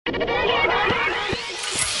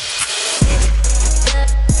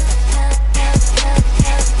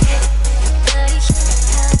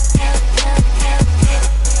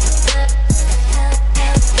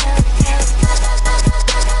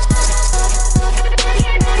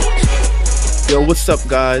Yo, what's up,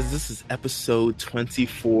 guys? This is episode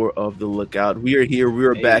 24 of The Lookout. We are here, we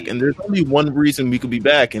are back, and there's only one reason we could be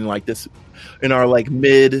back in like this, in our like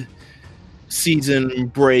mid-season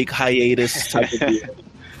break hiatus type of deal.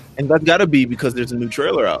 And that's got to be because there's a new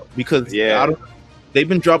trailer out. Because they've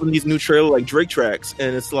been dropping these new trailers like Drake tracks,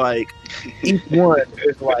 and it's like each one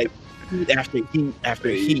is like heat after heat after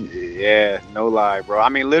heat. Yeah, no lie, bro. I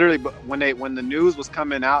mean, literally, when the news was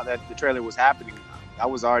coming out that the trailer was happening, I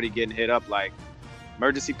was already getting hit up like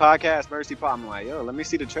emergency podcast. I'm like, yo, let me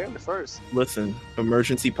see the trailer first. Listen,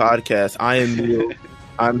 emergency podcast. I am Neil.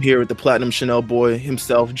 I'm here with the Platinum Chanel boy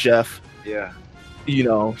himself, Jeff. Yeah. You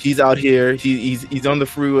know, he's out here. He's on the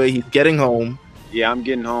freeway. He's getting home. Yeah, I'm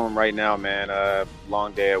getting home right now, man.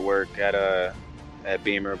 Long day at work at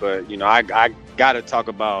Beamer, but you know, I have to talk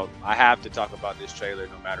about this trailer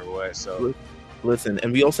no matter what. So. Listen,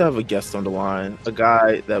 and we also have a guest on the line, a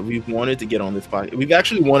guy that we've wanted to get on this podcast. We've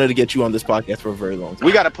actually wanted to get you on this podcast for a very long time.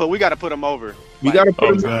 We gotta put him over. We gotta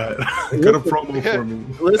put him. Got a promo for me.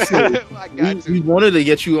 Listen, we wanted to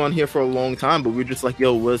get you on here for a long time, but we're just like,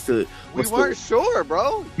 yo, we weren't sure,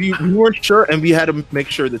 bro. We weren't sure, and we had to make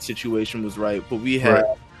sure the situation was right. But we had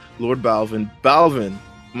Lord Balvin. Balvin,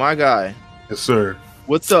 my guy. Yes, sir.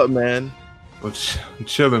 What's up, man? I'm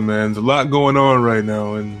chilling, man. There's a lot going on right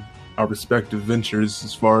now, and our respective ventures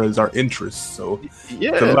as far as our interests, so it's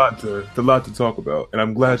a lot to talk about, and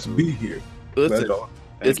I'm glad to be here. Listen,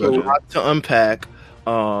 it's a lot to unpack.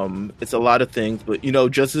 It's a lot of things, but you know,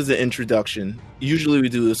 just as an introduction, usually we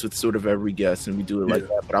do this with sort of every guest, and we do it like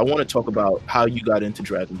that. But I want to talk about how you got into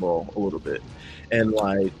Dragon Ball a little bit, and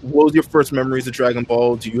like, what was your first memories of Dragon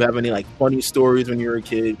Ball? Do you have any like funny stories when you were a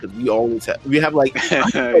kid? Because we have like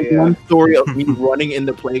one story of me running in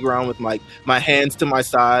the playground with like my hands to my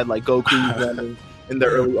side, like Goku running in the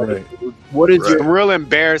early episodes. What is your real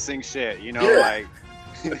embarrassing shit? You know, like.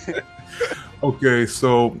 Okay,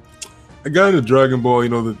 so I got into Dragon Ball, you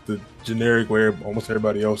know, the generic way almost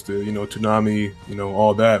everybody else did, you know, Toonami, you know,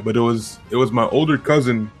 all that. But it was my older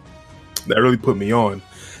cousin that really put me on.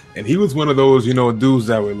 And he was one of those, you know, dudes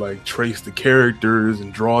that would like trace the characters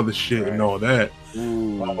and draw the shit and all that.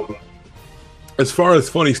 As far as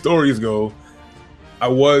funny stories go, I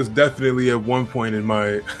was definitely at one point in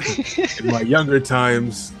my in my younger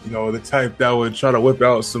times, you know, the type that would try to whip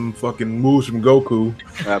out some fucking moves from Goku.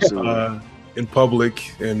 Absolutely. In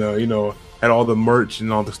public, and you know, had all the merch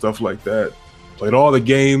and all the stuff like that. Played all the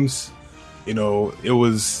games. You know, it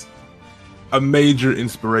was a major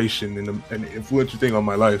inspiration and an influential thing on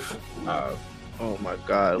my life. Oh my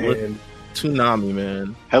god! And Toonami,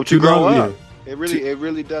 man, helped you grow up. It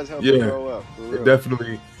really does help you grow up. It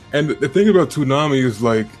definitely. And the thing about Toonami is,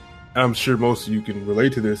 like, I'm sure most of you can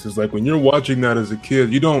relate to this, is like when you're watching that as a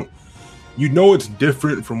kid, you know it's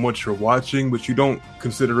different from what you're watching, but you don't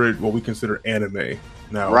consider it what we consider anime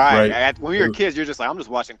now. Right. When we were kids, you're just like, I'm just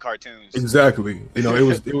watching cartoons. Exactly. You know,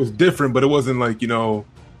 it was different, but it wasn't like, you know,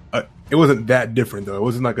 it wasn't that different though. It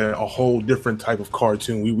wasn't like a whole different type of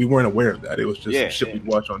cartoon. We weren't aware of that. It was just shit we'd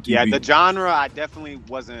watch on TV. Yeah, the genre I definitely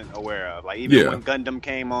wasn't aware of. Like even when Gundam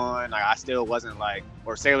came on, like I still wasn't like,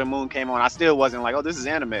 or Sailor Moon came on, I still wasn't like, oh, this is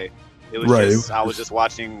anime. It was I was just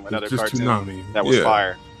watching another cartoon Toonami. That was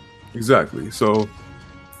fire. Exactly. So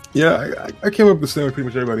yeah, I came up the same way pretty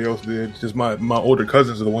much everybody else did. Just my older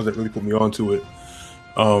cousins are the ones that really put me onto it.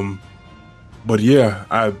 But yeah,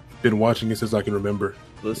 I've been watching it since I can remember.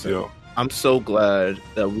 Listen, I'm so glad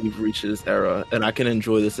that we've reached this era, and I can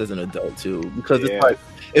enjoy this as an adult too, because it's like,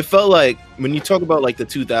 it felt like when you talk about like the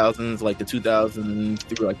 2000s, like the 2000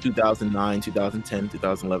 through like 2009, 2010,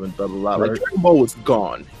 2011, blah blah blah. Like Dragon Ball was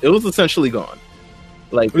gone. It was essentially gone.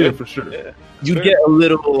 Like for sure. Yeah. You get a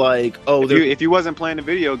little like, if you wasn't playing the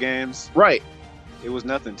video games, right? It was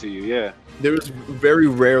nothing to you. Yeah. There was very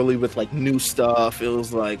rarely with like new stuff. It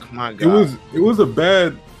was like, my god. It was a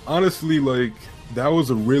bad, honestly, like. That was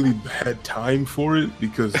a really bad time for it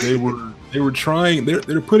because they were trying.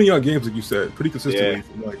 They're putting out games, like you said, pretty consistently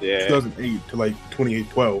from like 2008 to like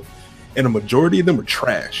 2012, and a majority of them were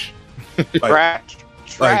trash. Trash,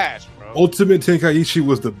 bro. Ultimate Tenkaichi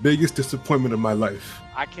was the biggest disappointment of my life.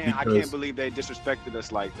 I can't believe they disrespected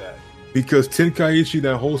us like that. Because Tenkaichi,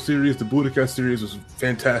 that whole series, the Budokai series, was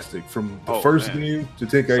fantastic from the first game to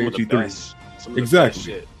Tenkaichi 3.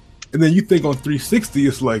 Exactly. And then you think on 360,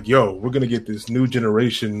 it's like, yo, we're going to get this new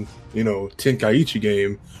generation, you know, Tenkaichi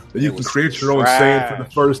game that you can create your own Saiyan for the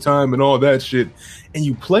first time and all that shit. And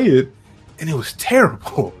you play it, and it was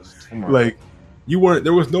terrible. Like,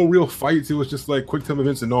 there was no real fights. It was just like quick time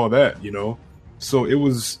events and all that, you know? So it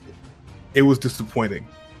was disappointing.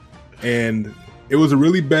 And it was a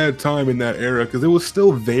really bad time in that era because it was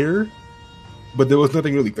still there, but there was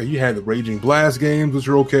nothing really. Like, you had the Raging Blast games, which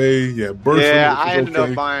were okay. Yeah, Burst. Yeah, I ended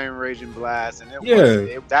up buying Raging Blast, and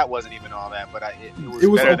that wasn't even all that, but it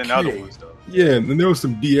was better than other ones, though. Yeah, and there was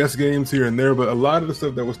some DS games here and there, but a lot of the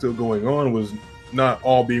stuff that was still going on was not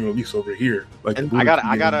all being released over here. Like, I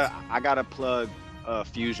gotta plug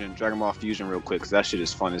Fusion, Dragon Ball Fusion, real quick, because that shit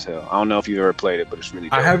is fun as hell. I don't know if you've ever played it, but it's really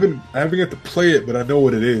dope. I haven't got to play it, but I know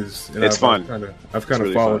what it is. And it's fun. I've kind of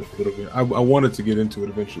really followed it a little bit. I wanted to get into it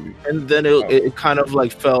eventually, and then it kind of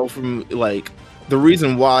like fell from like the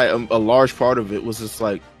reason why a large part of it was just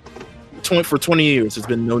like for 20 years there's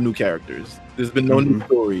been no new characters. There's been no new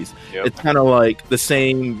stories. Yep. It's kind of like the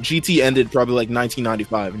same. GT ended probably like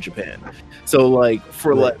 1995 in Japan. So like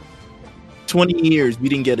for like 20 years, we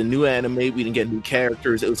didn't get a new anime, we didn't get new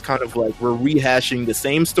characters. It was kind of like we're rehashing the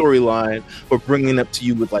same storyline, but bringing it up to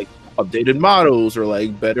you with like updated models or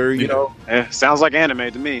like better, you know. Sounds like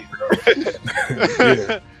anime to me.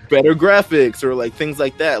 Better graphics or like things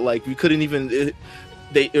like that. Like we couldn't even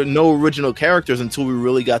no original characters until we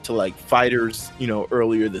really got to like Fighters, you know,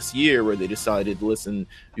 earlier this year, where they decided, listen,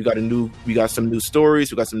 we got some new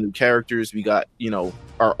stories, we got some new characters, we got, you know,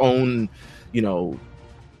 our own, you know,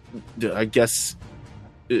 I guess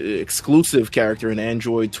exclusive character in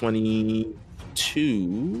Android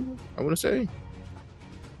 22, I want to say.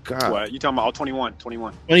 God, what you talking about? 21.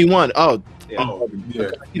 21. Oh, yeah.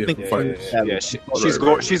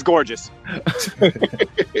 She's gorgeous.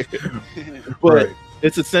 But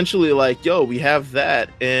it's essentially like, yo, we have that,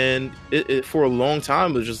 and it for a long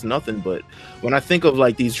time it was just nothing. But when I think of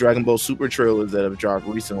like these Dragon Ball Super trailers that have dropped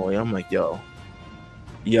recently, I'm like, yo,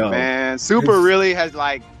 man, Super really has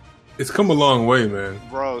like. It's come a long way, man.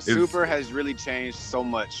 Bro, Super has really changed so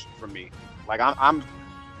much for me. Like I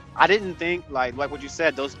didn't think like what you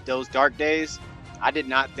said, those dark days, I did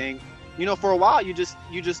not think, you know, for a while you just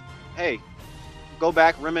hey, go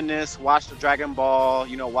back, reminisce, watch the Dragon Ball,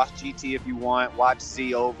 you know, watch GT if you want, watch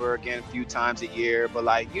Z over again a few times a year, but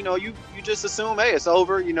like, you know, you just assume, hey, it's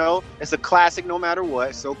over, you know, it's a classic no matter what,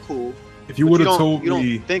 it's so cool. If you would have told me, you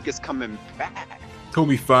don't think it's coming back. Told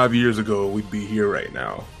me 5 years ago we'd be here right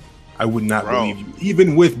now, I would not believe you.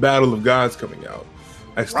 Even with Battle of Gods coming out,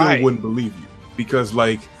 I still wouldn't believe you, because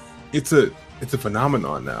like it's a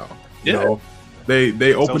phenomenon now. You know,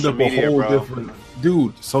 they opened up a whole different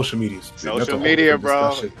social media. Social media, bro.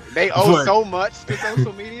 Discussion. They owe so much to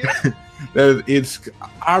social media.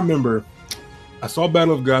 I remember I saw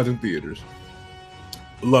Battle of Gods in theaters.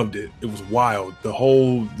 Loved it. It was wild. The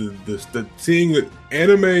whole the seeing the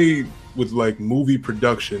anime with like movie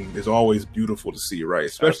production is always beautiful to see, right?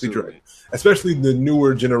 Especially the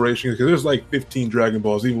newer generation, because there's like 15 Dragon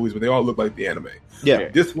Ball Z movies, but they all look like the anime. Yeah,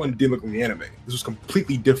 this one didn't look like the anime. This was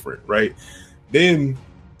completely different, right? Then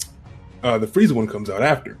the Frieza one comes out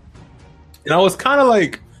after, and I was kind of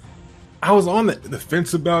like, I was on the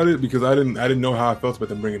fence about it because I didn't know how I felt about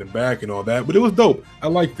them bringing it back and all that, but it was dope. I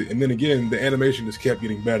liked it, and then again, the animation just kept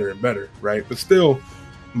getting better and better, right? But still,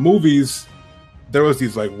 movies. There was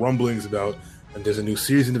these like rumblings about, and there's a new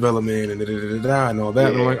series in development and and all that. Yeah.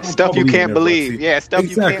 And I'm like, stuff you can't believe. Yeah, stuff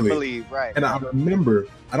you can't believe. Right. And I remember,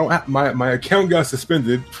 I don't have, my account got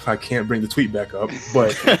suspended. I can't bring the tweet back up,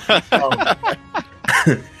 but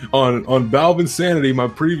on Valve Insanity, my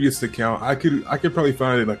previous account, I could probably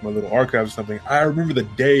find it in like my little archive or something. I remember the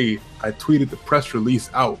day I tweeted the press release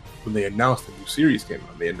out when they announced the new series came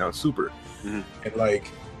out. They announced Super, and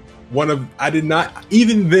like. I did not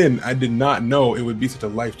know it would be such a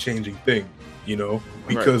life-changing thing, you know,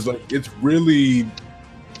 because like it's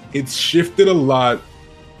shifted a lot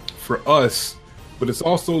for us, but it's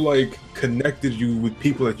also like connected you with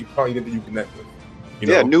people that you probably didn't think you connect with. You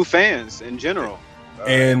know? New fans in general.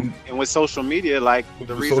 And with social media, like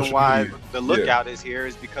the reason why the Lookout is here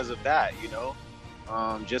is because of that, you know,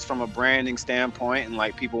 just from a branding standpoint and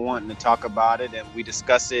like people wanting to talk about it, and we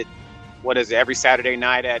discuss it. What is it, every Saturday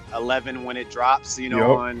night at 11 when it drops, you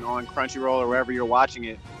know, on Crunchyroll or wherever you're watching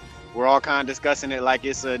it. We're all kind of discussing it like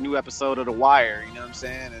it's a new episode of The Wire, you know what I'm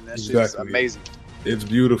saying? And that's just amazing. It's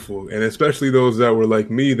beautiful. And especially those that were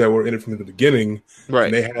like me that were in it from the beginning. Right.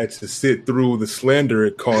 And they had to sit through the slander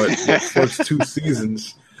it caught the first 2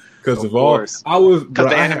 seasons because of all. Because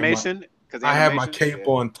the animation. I had my cape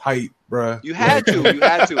on tight, bruh. You had to.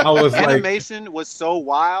 I was animation was so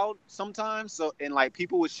wild sometimes. So and like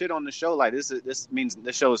people would shit on the show like this means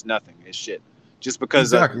the show is nothing. It's shit. Just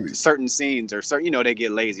because of certain scenes or certain, you know, they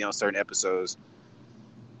get lazy on certain episodes.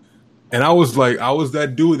 And I was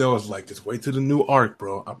that dude that was like, just wait till the new arc,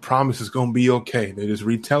 bro. I promise it's gonna be okay. They just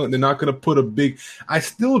retell it. They're not gonna put a big. I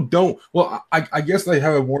still don't. Well, I guess I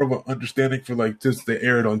have more of an understanding for like just they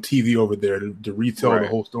air it on TV over there to retell the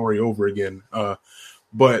whole story over again.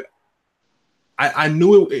 But I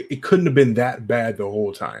knew it couldn't have been that bad the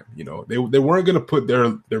whole time. You know, they weren't going to put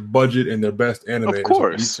their budget and their best animators. Of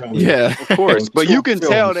course, yeah, of course. But you can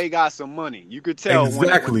tell they got some money. You could tell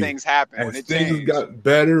when things happen. As when things got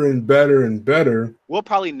better and better and better. We'll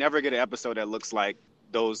probably never get an episode that looks like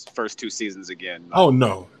those first 2 seasons again. Oh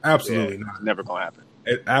no, absolutely not. It's never gonna happen.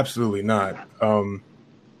 Absolutely not. And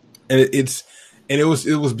it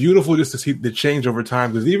was beautiful just to see the change over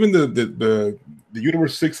time, because even the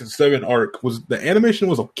Universe 6 and 7 arc the animation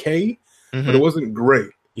was okay, but it wasn't great.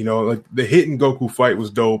 You know, like the Hit and Goku fight was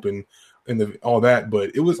dope and all that,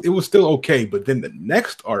 but it was still okay. But then the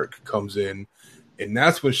next arc comes in, and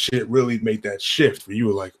that's when shit really made that shift where you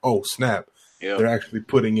were like, oh snap, they're actually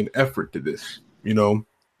putting in effort to this, you know.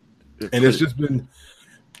 And it's just been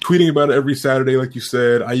tweeting about it every Saturday, like you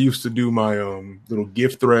said. I used to do my little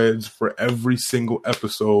gift threads for every single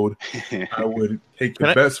episode. I would take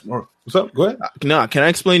the best. What's up? Go ahead. No, can I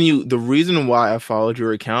explain to you the reason why I followed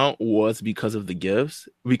your account was because of the gifs?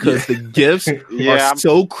 Because the gifs are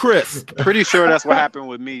so crisp. Pretty sure that's what happened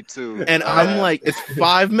with me too. And I'm like, it's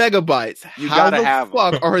 5 megabytes. How the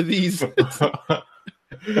fuck are these?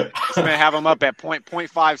 This man have them up at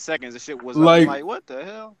 0.5 seconds. The shit was like, what the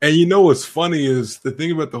hell? And you know what's funny is the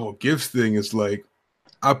thing about the whole gifts thing is like,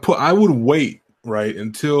 I would wait right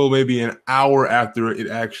until maybe an hour after it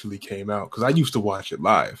actually came out, because I used to watch it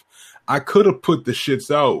live. I could have put the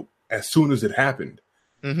shits out as soon as it happened,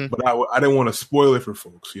 but I didn't want to spoil it for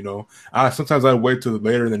folks. You know, sometimes I'd wait till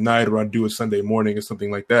later in the night, or I'd do it Sunday morning or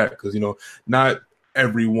something like that, because you know not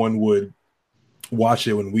everyone would watch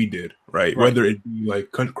it when we did, right? Whether it be like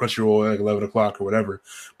Crunchyroll at like 11 o'clock or whatever.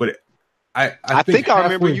 But I think I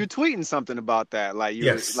remember you tweeting something about that, like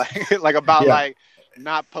you like about like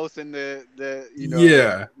not posting the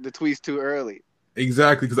the tweets too early.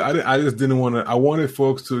 Exactly, because I just didn't want to. I wanted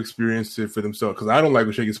folks to experience it for themselves, because I don't like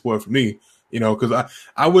when shit gets spoiled for me. You know, because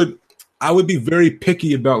I would be very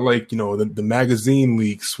picky about, like, you know, the magazine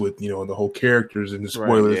leaks with, you know, the whole characters and the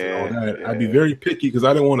spoilers and all that. Yeah. I'd be very picky because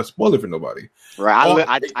I didn't want to spoil it for nobody.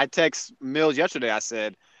 Right. I text Mills yesterday. I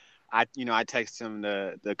said, I text him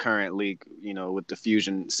the current leak, you know, with the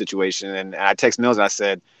Fusion situation, and I text Mills and I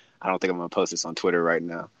said, I don't think I'm gonna post this on Twitter right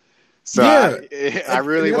now. So I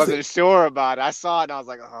really wasn't sure about it. I saw it and I was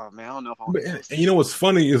like, oh man, I don't know if I want to post it. And you know what's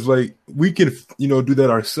funny is, like, we can, you know, do that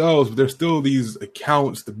ourselves, but there's still these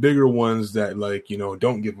accounts, the bigger ones that, like, you know,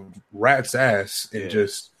 don't give a rat's ass, and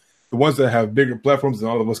just the ones that have bigger platforms than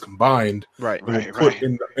all of us combined, right. Put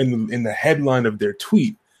in the headline of their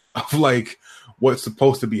tweet of like what's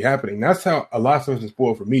supposed to be happening. That's how a lot of stuff is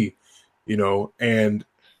spoiled for me, you know. And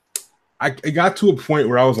I got to a point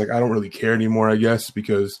where I was like, I don't really care anymore, I guess,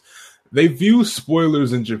 because they view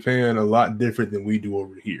spoilers in Japan a lot different than we do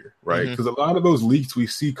over here, right? Because a lot of those leaks we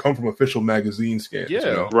see come from official magazine scans. Yeah, you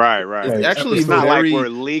know? Right. Like, actually, it's not like we're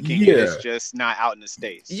leaking. It's just not out in the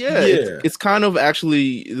States. It's kind of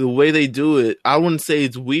actually the way they do it. I wouldn't say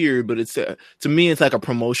it's weird, but it's to me, it's like a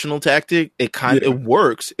promotional tactic. It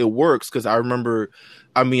works. It works because I remember.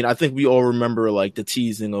 I mean, I think we all remember like the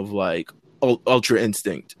teasing of like Ultra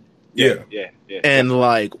Instinct. Yeah. And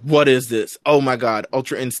like, what is this? Oh my God,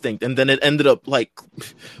 Ultra Instinct. And then it ended up like,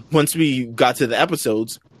 once we got to the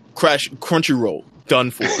episodes, Crunchyroll,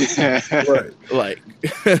 done for. Right.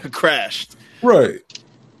 Like, crashed. Right.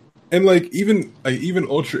 And like even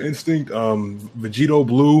Ultra Instinct, Vegito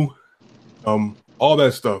Blue, all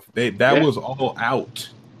that stuff, that was all out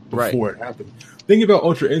before it happened. The thing about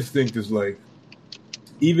Ultra Instinct is, like,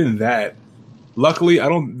 even that, luckily,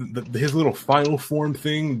 his little final form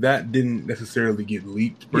thing that didn't necessarily get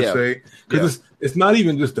leaked per se, because it's not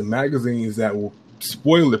even just the magazines that will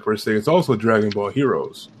spoil it per se. It's also Dragon Ball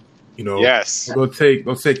Heroes. You know, they'll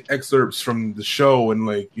take excerpts from the show and,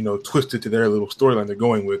 like, you know, twist it to their little storyline they're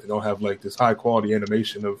going with, and they'll have like this high quality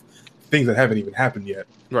animation of things that haven't even happened yet,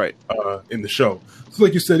 right? In the show. So,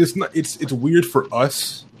 like you said, it's weird for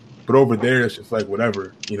us, but over there it's just like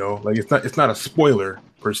whatever. You know, like it's not a spoiler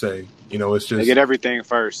per se. You know, it's just they get everything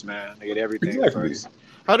first, man. They get everything first.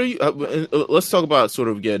 How do you? Let's talk about sort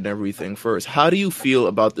of getting everything first. How do you feel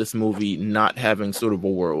about this movie not having sort of a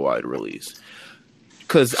worldwide release?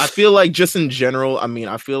 Because I feel like, just in general, I mean,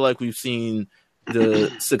 I feel like we've seen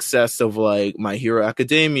the success of like My Hero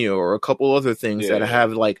Academia or a couple other things that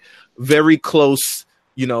have like very close,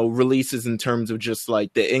 you know, releases in terms of just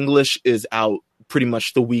like the English is out pretty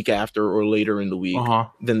much the week after or later in the week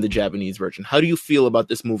than the Japanese version. How do you feel about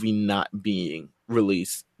this movie not being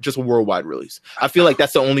released, just a worldwide release? I feel like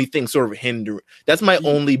that's the only thing sort of hindering. That's my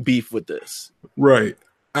only beef with this. Right.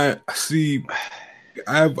 I see.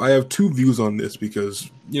 I have two views on this because,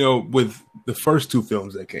 with the first two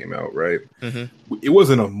films that came out, right? Mm-hmm. It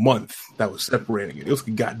wasn't a month that was separating it. It was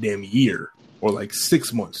a goddamn year or like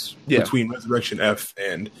 6 months between Resurrection F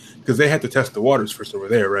and because they had to test the waters first over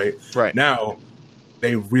there, right? Right. Now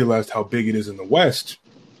they realized how big it is in the West.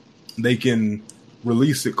 They can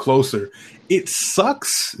release it closer. It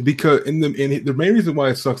sucks because the main reason why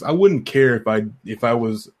it sucks, I wouldn't care if I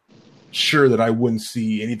was sure that I wouldn't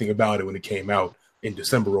see anything about it when it came out in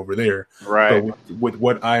December over there. Right. But with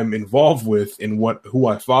what I'm involved with and who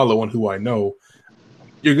I follow and who I know,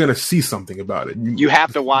 you're gonna see something about it. You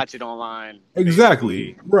have to watch it online.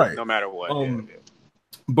 Exactly. Right. No matter what.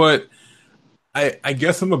 But I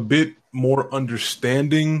guess I'm a bit more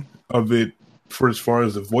understanding of it for as far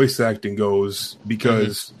as the voice acting goes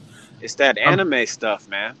because it's that anime stuff,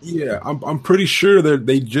 man. Yeah, I'm pretty sure they're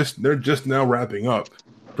just now wrapping up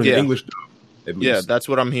for the English dub. At least. Yeah, that's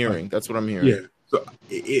what I'm hearing. Yeah. So,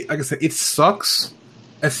 like I said, it sucks,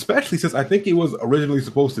 especially since I think it was originally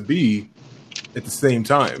supposed to be at the same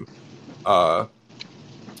time. But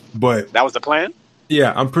that was the plan?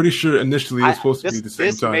 Yeah, I'm pretty sure initially it was supposed to be at the same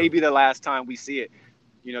time. This may be the last time we see it.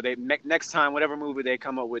 They next time, whatever movie they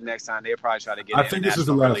come up with next time, they'll probably try to get. I think this is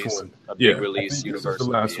the last one. A big release universal. This is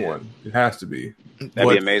the last one. It has to be. That'd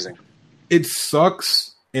be amazing. It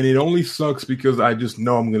sucks, and it only sucks because I just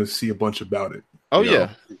know I'm going to see a bunch about it. Oh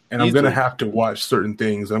yeah, and I'm going to have to watch certain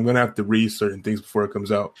things. I'm going to have to read certain things before it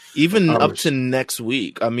comes out. Even up to next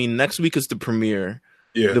week. I mean, next week is the premiere.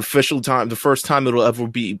 Yeah. The official time, the first time it'll ever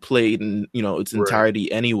be played in its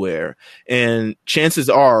entirety anywhere. And chances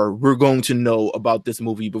are we're going to know about this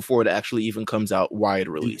movie before it actually even comes out wide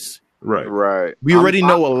release. Right. We already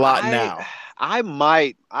know a lot now. I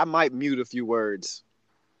might mute a few words.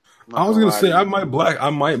 I was gonna say I might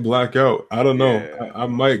black out. I don't know. Yeah. I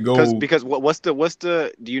might go because what's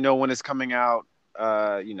the do you know when it's coming out?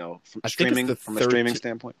 From a streaming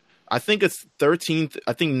standpoint. I think it's 13th.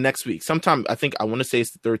 I think next week. Sometime. I want to say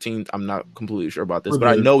it's the 13th. I'm not completely sure about this, but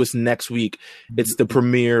I know it's next week. It's the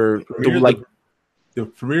premiere. The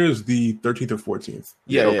premiere is the 13th or 14th.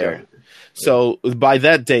 Yeah. Okay. So by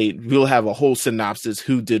that date, we'll have a whole synopsis: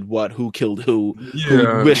 who did what, who killed who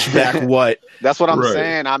wished back what. That's what I'm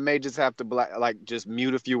saying. I may just have to just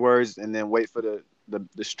mute a few words and then wait for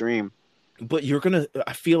the stream. But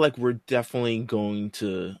I feel like we're definitely going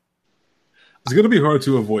to. It's going to be hard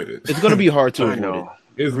to avoid it. It's going to be hard to avoid it.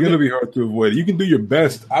 It's going to be hard to avoid it. You can do your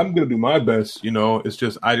best. I'm going to do my best. It's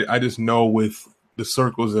just I just know with the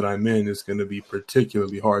circles that I'm in, it's going to be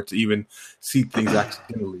particularly hard to even see things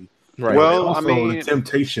accidentally. Right. Well, also, the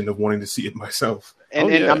temptation of wanting to see it myself.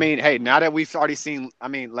 And I mean, hey, now that we've already seen, I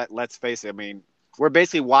mean, let's face it. I mean, we're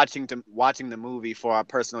basically watching the movie for our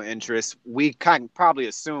personal interests. We kind of probably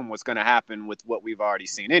assume what's going to happen with what we've already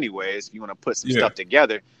seen, anyways. If you want to put some stuff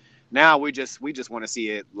together. Now we just want to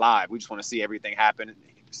see it live. We just want to see everything happen,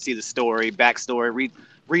 see the story, backstory,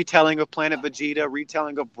 retelling of Planet Vegeta,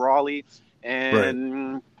 retelling of Brawly,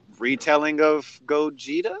 and retelling of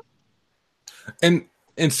Gogeta. And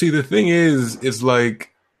see, the thing is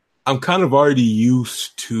like I'm kind of already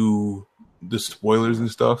used to the spoilers and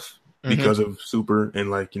stuff because of Super and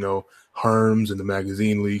Herms and the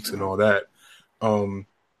magazine leaks and all that.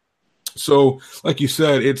 So like you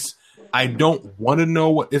said, I don't want to know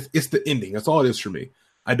what it's the ending. That's all it is for me.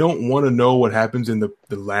 I don't want to know what happens in the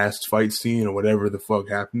last fight scene or whatever the fuck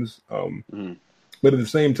happens. But at the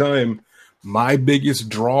same time, my biggest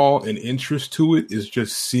draw and interest to it is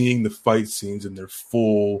just seeing the fight scenes in their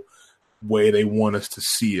full way they want us to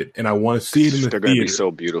see it, and I want to see it in the theater. They're going to be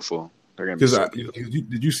so beautiful. They're going to be so beautiful.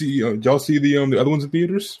 Did you see? Did y'all see the other ones in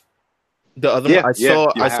theaters? The other one,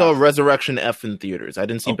 I saw Resurrection F in theaters. I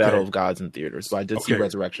didn't see Battle of Gods in theaters, but I did see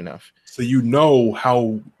Resurrection F. So you know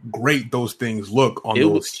how great those things look on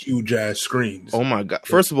those huge ass screens. Oh my god!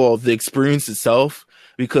 First of all, the experience itself,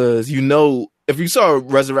 because if you saw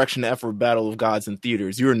Resurrection F or Battle of Gods in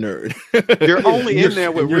theaters, you're a nerd. You're only in there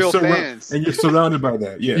with real fans. And you're surrounded by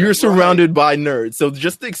that. Yeah. You're surrounded by nerds. So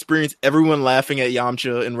just the experience, everyone laughing at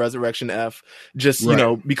Yamcha in Resurrection F, just,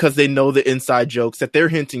 because they know the inside jokes that they're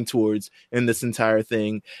hinting towards in this entire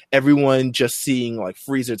thing. Everyone just seeing like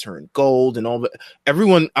Frieza turn gold and all that.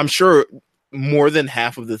 Everyone, I'm sure more than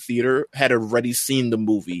half of the theater had already seen the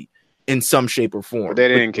movie in some shape or form. But they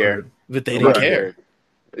didn't care. But they didn't care.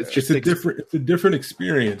 It's just a different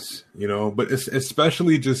experience, but it's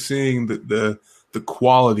especially just seeing the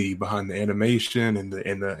quality behind the animation and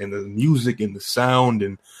the music and the sound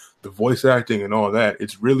and the voice acting and all that.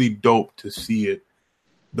 It's really dope to see it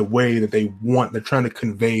the way that they're trying to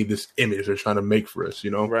convey this image they're trying to make for us,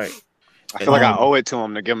 Right. I feel like I owe it to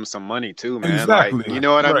them to give them some money too, man. Exactly. Like, you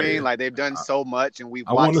know what I mean? Like they've done so much, and we've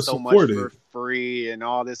watched so much for free and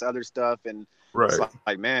all this other stuff. And it's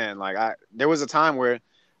like, man, like there was a time where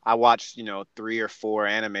I watched, 3 or 4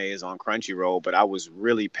 animes on Crunchyroll, but I was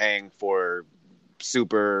really paying for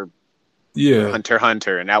Super, Hunter x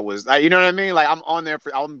Hunter, and that was, you know what I mean? Like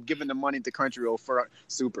I'm giving the money to Crunchyroll for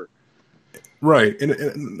Super. Right. And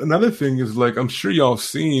another thing is, like, I'm sure y'all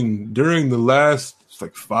seen during the last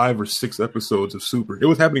 5 or 6 episodes of Super. It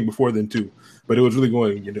was happening before then too, but it was really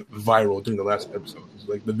going viral during the last episodes.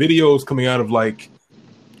 Like the videos coming out of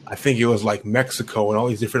I think it was Mexico and all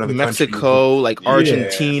these different other countries. Like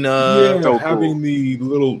Argentina. Yeah, so having the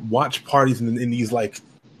little watch parties in these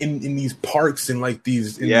in these parks and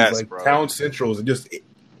these town centrals, and just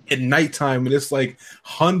at nighttime, and it's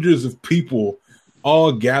hundreds of people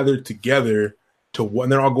all gathered together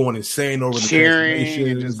and they're all going insane over the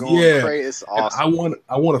transformations. Just going crazy. It's awesome.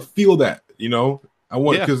 I want to feel that, I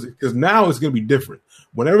want, because now it's going to be different.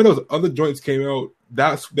 Whenever those other joints came out,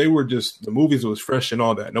 they were just, the movies was fresh and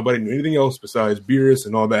all that. Nobody knew anything else besides Beerus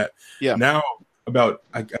and all that. Yeah. Now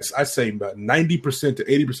I say about 90% to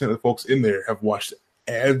 80% of the folks in there have watched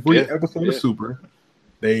every episode of Super.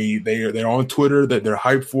 They're on Twitter, that they're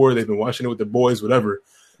hyped for. They've been watching it with their boys, whatever.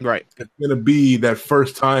 Right. It's going to be that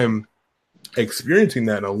first time experiencing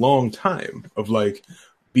that in a long time of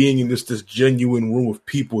being in this genuine room of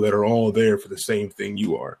people that are all there for the same thing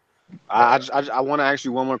you are. I want to ask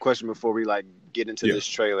you one more question before we get into this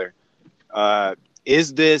trailer.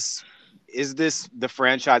 Is this the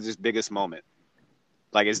franchise's biggest moment?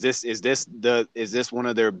 Is this one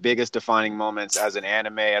of their biggest defining moments as an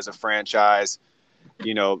anime, as a franchise?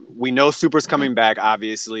 We know Super's coming back,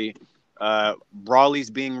 obviously. Brawly's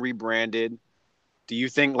being rebranded. Do you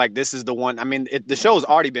think this is the one? I mean, the show's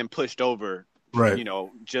already been pushed over, right?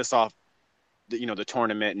 Just off the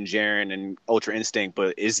tournament and Jiren and Ultra Instinct.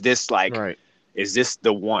 But is this is this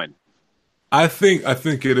the one? I think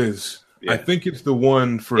it is. Yeah. I think it's the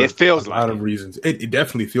one for it feels a lot of reasons. It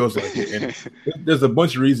definitely feels like it. And there's a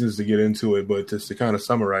bunch of reasons to get into it, but just to kind of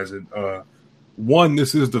summarize it, one,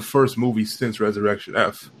 this is the first movie since Resurrection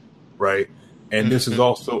F, right? And this is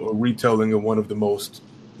also a retelling of one of the most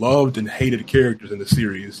loved and hated characters in the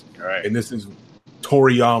series. Right. And this is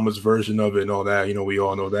Toriyama's version of it and all that. We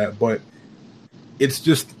all know that. But it's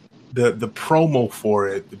just the promo for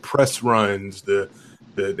it, the press runs,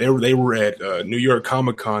 they were at New York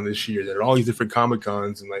Comic Con this year. There are all these different Comic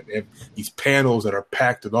Cons, and they have these panels that are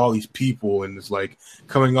packed with all these people, and it's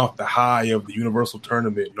coming off the high of the Universal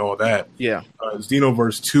Tournament and all that. Yeah.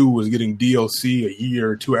 Xenoverse 2 was getting DLC a year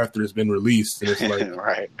or two after it's been released, and it's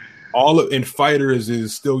right. And Fighters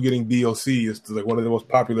is still getting DLC. It's one of the most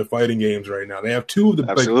popular fighting games right now. They have two of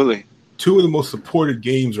the most supported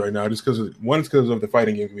games right now, just because one's because of the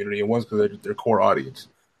fighting game community, and one's because of their core audience.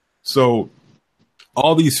 So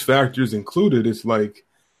all these factors included, it's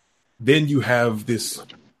then you have this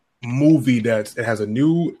movie that has the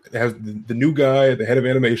new guy at the head of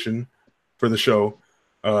animation for the show,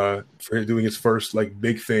 for doing his first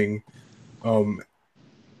big thing, and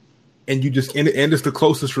you just and it's the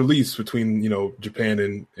closest release between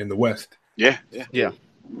Japan and the West. Yeah,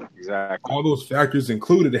 exactly. All those factors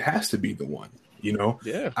included, it has to be the one.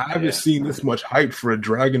 Yeah, I haven't seen this much hype for a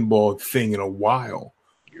Dragon Ball thing in a while.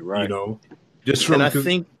 You're right. Just from, and I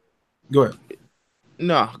think. Go ahead.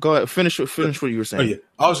 No, go ahead. Finish what you were saying. Oh, yeah.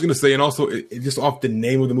 I was going to say, and also, it just off the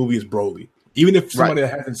name of the movie is Broly. Even if somebody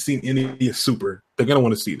that hasn't seen any of Super, they're going to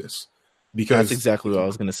want to see this. Because that's exactly what I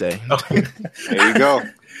was going to say. There you go.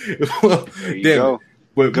 Well, there you go.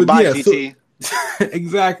 But goodbye, GT. So,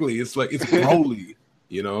 exactly. It's it's Broly.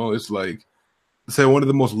 It's one of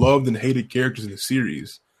the most loved and hated characters in the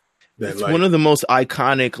series. It's one of the most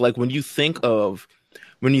iconic. When you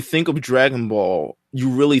think of Dragon Ball, you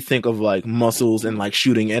really think of muscles and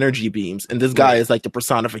shooting energy beams. And this guy is the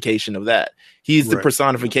personification of that. He's the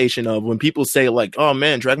personification of when people say oh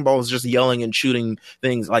man, Dragon Ball is just yelling and shooting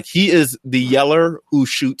things. He is the yeller who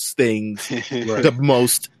shoots things the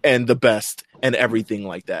most and the best and everything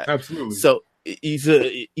like that. Absolutely. So he's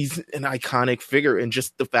an iconic figure. And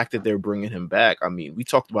just the fact that they're bringing him back. I mean, we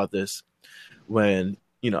talked about this when,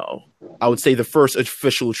 I would say the first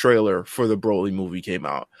official trailer for the Broly movie came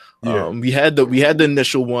out. Yeah. We had the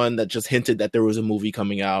initial one that just hinted that there was a movie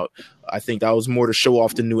coming out. I think that was more to show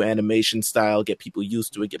off the new animation style, get people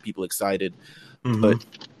used to it, get people excited. Mm-hmm. But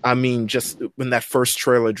I mean, just when that first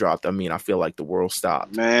trailer dropped, I mean, I feel like the world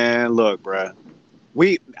stopped. Man, look, bro,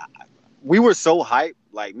 we were so hyped.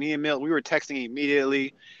 Me and Mill, we were texting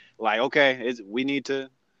immediately. Okay,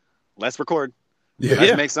 let's record. Yeah.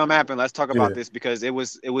 Let's make something happen. Let's talk about this because it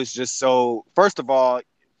was just so. First of all,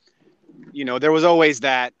 you know, there was always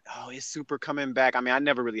that, oh, is Super coming back? I mean, I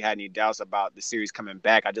never really had any doubts about the series coming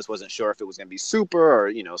back. I just wasn't sure if it was going to be Super or,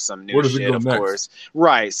 you know, some new shit, of course.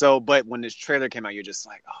 Right. So, but when this trailer came out, you're just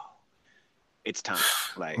like, oh, it's time.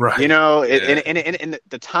 Like, you know, and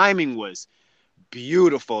the timing was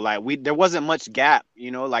beautiful. Like, there wasn't much gap,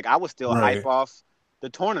 you know, like I was still hype off the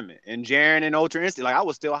tournament and Jaren and Ultra Instinct. Like, I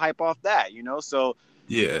was still hype off that, you know? So,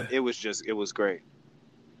 yeah, it was great.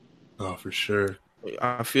 Oh, for sure.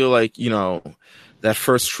 I feel like, you know, that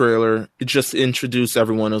first trailer, it just introduced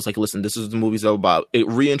everyone. It was like, listen, this is the movie's all about. It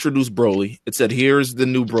reintroduced Broly. It said, here's the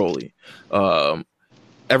new Broly.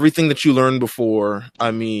 Everything that you learned before,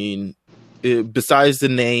 I mean, besides the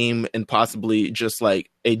name and possibly just like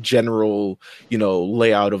a general, you know,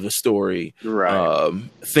 layout of the story,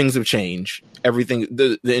 things have changed. Everything,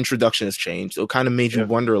 the introduction has changed. So it kind of made you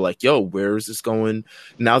wonder, like, yo, where is this going?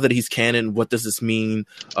 Now that he's canon, what does this mean?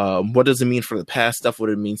 What does it mean for the past stuff?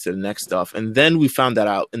 What it means to the next stuff? And then we found that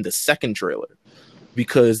out in the second trailer,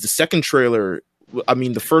 because the second trailer, I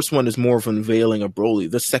mean, the first one is more of an unveiling of Broly.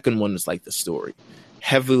 The second one is like the story.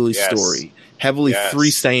 Heavily story, heavily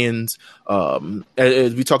Three Saiyans.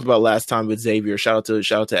 As we talked about last time with Xavier, shout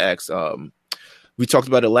out to X. We talked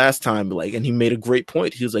about it last time, like, and he made a great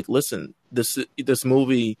point. He was like, listen, this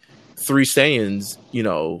movie, Three Saiyans, you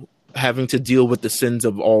know, having to deal with the sins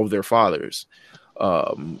of all of their fathers.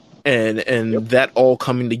 And that all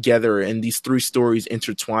coming together, and these three stories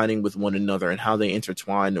intertwining with one another, and how they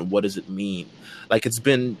intertwine, and what does it mean? Like, it's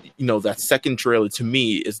been, you know, that second trailer to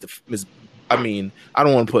me is I mean, I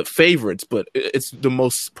don't want to put favorites, but it's the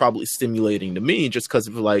most probably stimulating to me, just because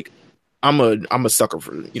of, like, I'm a sucker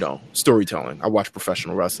for, you know, storytelling. I watch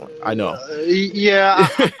professional wrestling. I know.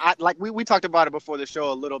 I like we talked about it before the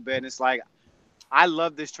show a little bit, and it's like, I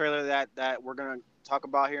love this trailer that we're gonna talk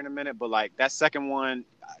about here in a minute, but like that second one,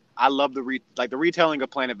 I love the retelling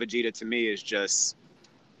of Planet Vegeta. To me is just,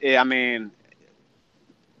 I mean,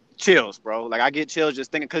 chills, bro. Like, I get chills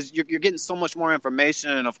just thinking, because you're getting so much more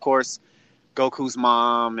information, and of course, Goku's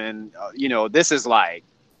mom, and you know, this is like,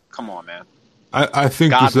 come on, man. I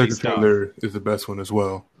think the second trailer is the best one as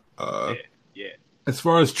well. As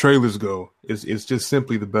far as trailers go, it's just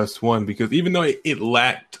simply the best one, because even though it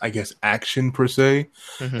lacked, I guess, action per se,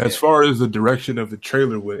 as far as the direction of the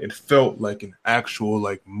trailer went, it felt like an actual,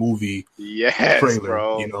 like, movie trailer,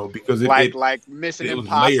 bro. You know, because like Mission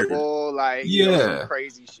Impossible, like, you know, some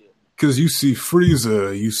crazy shit. Because you see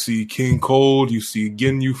Frieza, you see King Cold, you see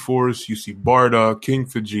Ginyu Force, you see Bardock, King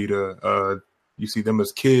Vegeta, you see them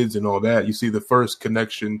as kids and all that. You see the first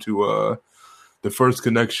connection to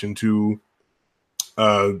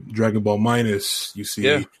Dragon Ball Minus. You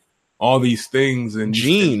see all these things, and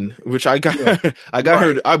Gene, which I got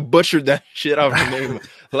heard. I butchered that shit out of her name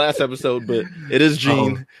last episode, but it is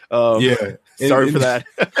Gene. Sorry for that.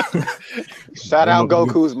 Shout out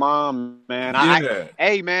Goku's mom, man.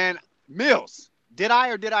 Hey, man, Mills. Did I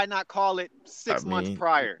or did I not call it 6 months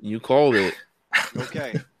prior? You called it.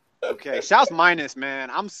 Okay. Shouts Minus, man.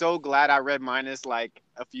 I'm so glad I read Minus like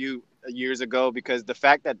a few years ago, because the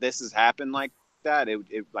fact that this has happened like that,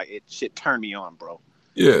 it shit turned me on, bro.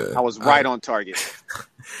 Yeah, I was right on target.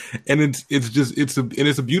 And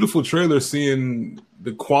it's a beautiful trailer, seeing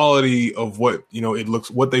the quality of what, you know,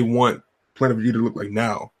 what they want Planet Vegeta to look like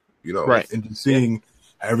now, you know, right? And just seeing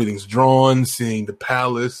how everything's drawn, seeing the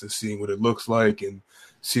palace, and seeing what it looks like, and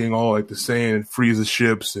seeing all like the Saiyan and Frieza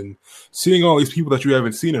ships, and seeing all these people that you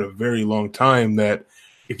haven't seen in a very long time, that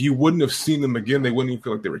if you wouldn't have seen them again, they wouldn't even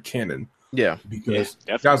feel like they were canon. Yeah. Because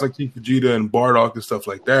guys like King Vegeta and Bardock and stuff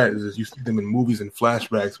like that, is you see them in movies and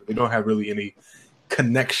flashbacks, but they don't have really any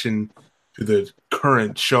connection to the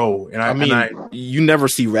current show. And you never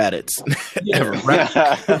see Raditz. Ever.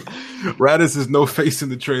 Raditz is no face in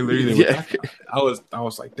the trailer either. Yeah. I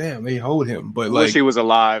was like, damn, they hold him. But wish he was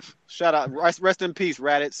alive. Shout out, rest in peace,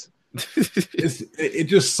 Raditz. It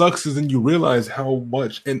just sucks, because then you realize how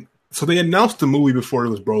much. And so they announced the movie before it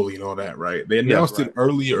was Broly and all that, right? They announced it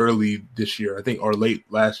early this year, I think, or late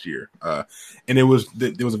last year. And there was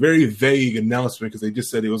a very vague announcement, because they just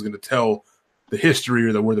said it was going to tell the history,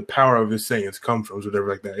 or where the power of his Saiyans come from, or whatever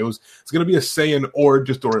like that. It's going to be a Saiyan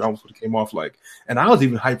origin story, almost what it came off like. And I was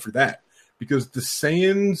even hyped for that, because the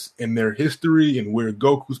Saiyans and their history and where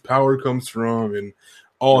Goku's power comes from and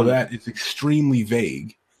all that is extremely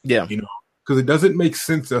vague. Yeah. You know, because it doesn't make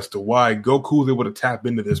sense as to why Goku was able to tap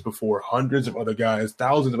into this before hundreds of other guys,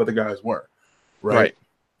 thousands of other guys were. Right.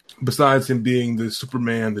 Besides him being the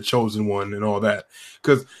Superman, the chosen one, and all that.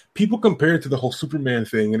 Because people compare it to the whole Superman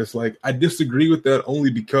thing, and it's like, I disagree with that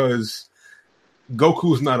only because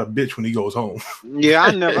Goku's not a bitch when he goes home. Yeah,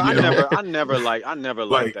 I never liked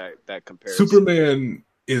that comparison. Superman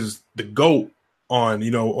is the GOAT on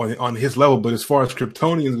his level, but as far as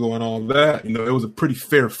Kryptonians go and all that, it was a pretty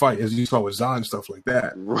fair fight, as you saw with Zod and stuff like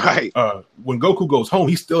that. Right. When Goku goes home,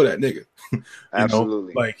 he's still that nigga.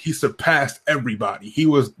 Absolutely. Like he surpassed everybody. He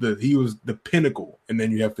was the pinnacle, and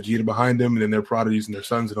then you have Vegeta behind him, and then their prodigies and their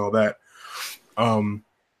sons and all that.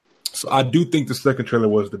 So I do think the second trailer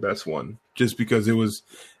was the best one, just because there was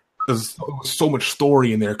so much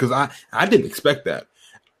story in there. Because I didn't expect that.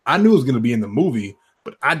 I knew it was going to be in the movie,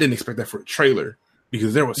 but I didn't expect that for a trailer,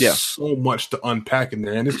 because there was so much to unpack in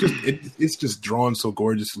there, and it's just drawn so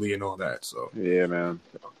gorgeously and all that. So yeah, man,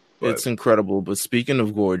 it's incredible. But speaking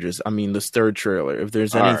of gorgeous, I mean, this third trailer. If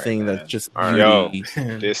there's anything that's just beauty,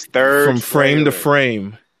 this third from frame to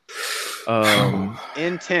frame,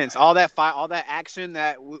 intense. All that fight, all that action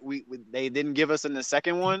that we they didn't give us in the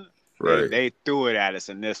second one. Right, they threw it at us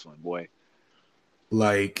in this one, boy.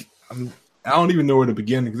 Like I don't even know where to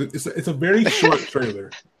begin, because it's a very short trailer,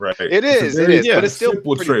 right? It is, but it's still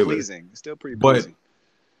pretty pleasing. It's still pretty pleasing.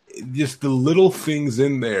 But just the little things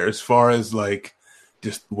in there, as far as like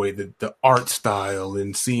just the way the art style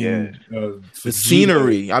and seeing the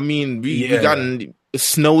scenery. I mean, we got a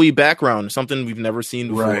snowy background, something we've never seen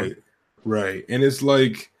before. Right, and it's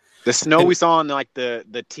like the snow we saw in like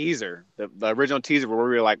the teaser, the original teaser, where we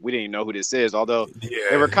were like, we didn't even know who this is, although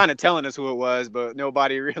they were kind of telling us who it was, but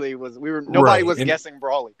nobody really was. Nobody was guessing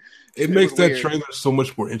Broly. It makes that trailer so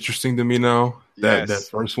much more interesting to me now. That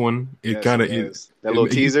first one, it kind of is that little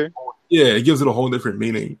teaser. It gives it a whole different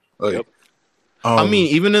meaning. Like, I mean,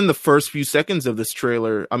 even in the first few seconds of this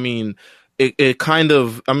trailer, I mean, it kind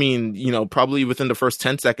of, I mean, probably within the first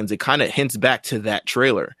 10 seconds, it kind of hints back to that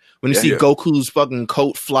trailer. When you see Goku's fucking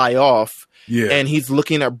coat fly off, and he's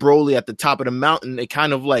looking at Broly at the top of the mountain, it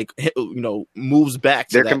kind of like, moves back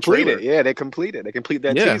to that completed. trailer. Yeah, they complete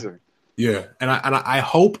that teaser. Yeah, and I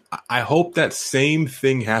hope that same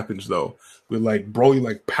thing happens though, with like Broly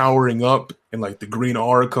like powering up and like the green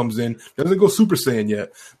aura comes in. Doesn't go Super Saiyan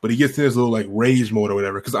yet, but he gets in his little like rage mode or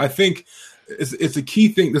whatever. Because I think it's a key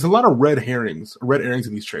thing. There's a lot of red herrings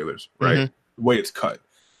in these trailers, right? Mm-hmm. The way it's cut,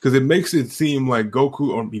 because it makes it seem like Goku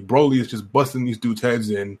or Broly is just busting these dudes' heads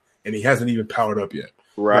in, and he hasn't even powered up yet.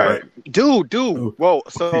 Right. Dude. Whoa.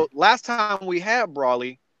 So last time we had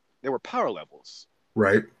Broly, there were power levels.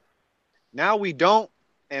 Right. Now we don't,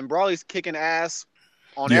 and Broly's kicking ass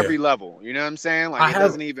on every level. You know what I'm saying? Like, it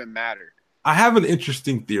doesn't even matter. I have an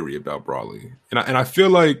interesting theory about Broly, and I feel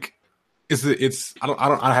like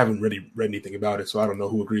I haven't really read anything about it, so I don't know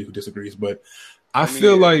who agrees, who disagrees, but I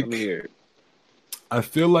feel like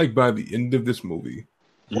by the end of this movie,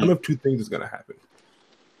 one of two things is going to happen.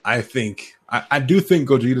 I do think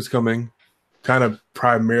Gogeta's coming, kind of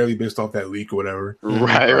primarily based off that leak or whatever.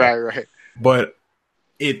 Right. But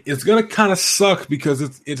it's going to kind of suck, because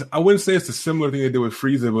it's I wouldn't say it's a similar thing they did with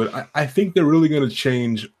Frieza, but I think they're really going to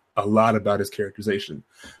change a lot about his characterization.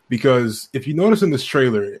 Because if you notice in this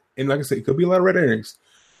trailer, and like I said, it could be a lot of red herrings,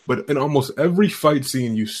 but in almost every fight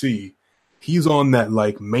scene you see, he's on that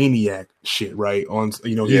like maniac shit, right?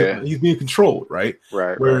 He's being controlled, right?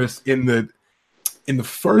 Right. Whereas in the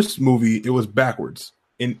first movie, it was backwards.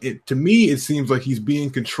 And to me, it seems like he's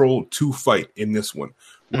being controlled to fight in this one.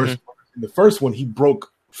 Whereas in the first one, he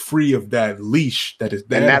broke free of that leash that his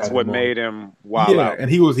dad, and that's what made him wild out. And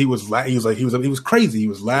he was crazy. He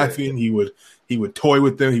was laughing. He would toy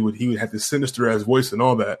with them. He would have this sinister ass voice and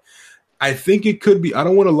all that. I think it could be. I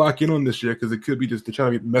don't want to lock in on this yet, because it could be just to try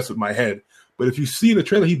to mess with my head. But if you see in the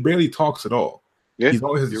trailer, he barely talks at all. Yeah, he's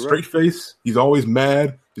always has a straight face. He's always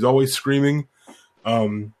mad. He's always screaming.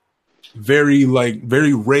 Very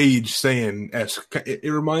Rage Saiyan-esque. It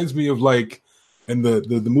reminds me of like in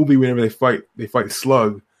the movie whenever they fight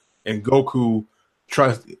Slug, and Goku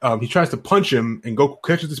tries to punch him, and Goku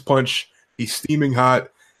catches his punch. He's steaming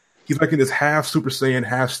hot. He's like in this half Super Saiyan,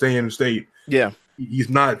 half Saiyan state. Yeah. He's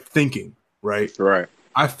not thinking, right? Right.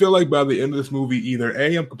 I feel like by the end of this movie, either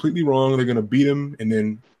A, I'm completely wrong, they're going to beat him, and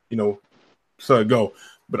then, so it go.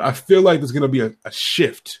 But I feel like there's going to be a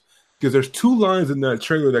shift, because there's two lines in that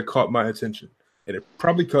trailer that caught my attention, and it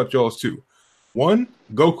probably caught y'all's too. One,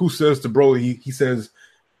 Goku says to Broly, he says,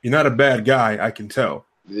 "You're not a bad guy, I can tell."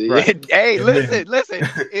 Right? Hey, listen.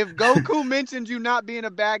 If Goku mentions you not being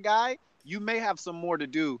a bad guy, you may have some more to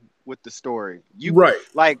do with the story.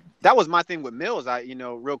 Like, that was my thing with Mills.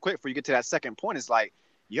 Real quick before you get to that second point, it's like,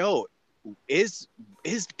 yo, is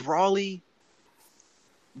Broly,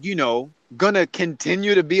 gonna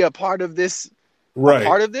continue to be a part of this? Right. A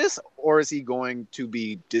part of this, or is he going to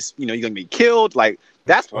be he's going to be killed? Like,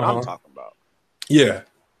 that's what I'm talking about. Yeah,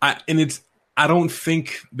 I don't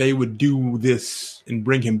think they would do this and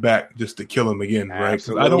bring him back just to kill him again, right?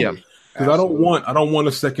 Because I don't want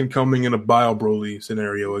a second coming in a Bio Broly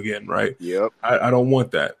scenario again, right? Yep. I don't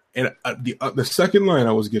want that. And the second line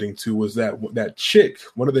I was getting to was that chick,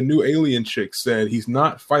 one of the new alien chicks, said he's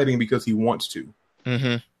not fighting because he wants to.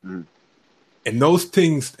 Mm-hmm. And those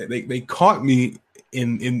things they caught me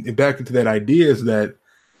in back into that idea is that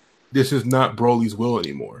this is not Broly's will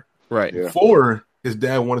anymore. Right. Yeah. Before, his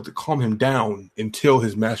dad wanted to calm him down until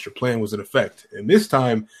his master plan was in effect, and this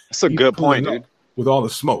time that's a good point, dude. With all the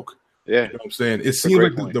smoke. Yeah, you know what I'm saying? It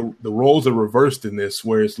seems like the roles are reversed in this,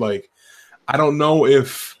 where it's like, I don't know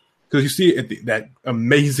if, because you see that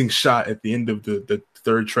amazing shot at the end of the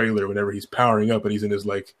third trailer whenever he's powering up and he's in his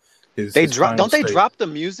like his. They drop. Don't they drop the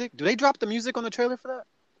music? Do they drop the music on the trailer for that?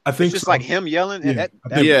 I think it's just like him yelling. And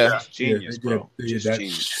that's genius, bro. That's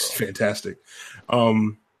genius, bro. Fantastic.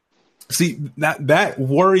 See that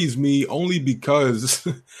worries me only because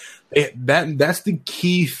that's the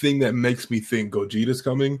key thing that makes me think Gogeta's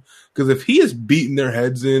coming. Because if he is beating their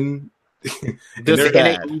heads in,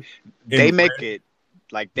 they make it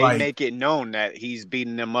like make it known that he's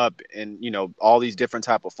beating them up in all these different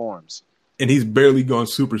type of forms, and he's barely gone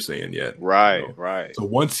Super Saiyan yet. Right. So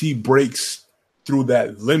once he breaks through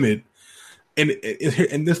that limit, and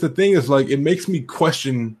this the thing is like it makes me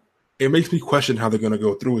question. It makes me question how they're going to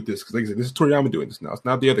go through with this because, like I said, this is Toriyama doing this now. It's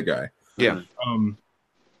not the other guy. Yeah.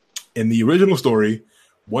 In the original story,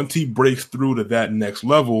 once he breaks through to that next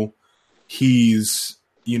level, he's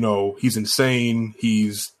insane. He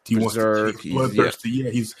wants to he's bloodthirsty. Yeah,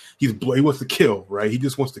 he wants to kill. Right. He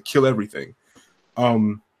just wants to kill everything.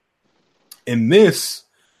 In this,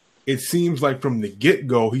 it seems like from the get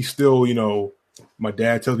go, he's still my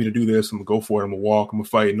dad tells me to do this. I'm gonna go for it. I'm gonna walk. I'm gonna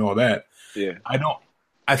fight and all that. Yeah.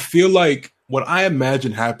 I feel like what I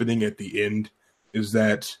imagine happening at the end is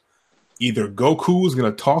that either Goku is going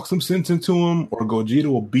to talk some sense into him or Gogeta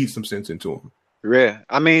will beat some sense into him. Yeah.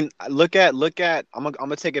 I mean, look at I'm going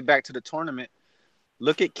to take it back to the tournament.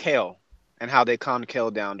 Look at Kale and how they calmed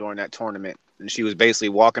Kale down during that tournament. And she was basically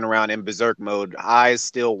walking around in berserk mode, eyes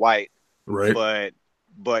still white, right?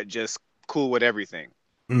 But just cool with everything.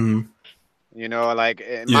 Mm-hmm.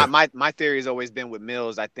 My theory has always been with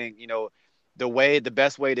Mills. I think, the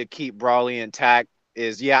best way to keep Broly intact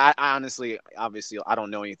is, I honestly, obviously, I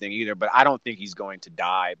don't know anything either, but I don't think he's going to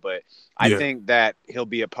die. But I think that he'll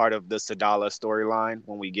be a part of the Sadala storyline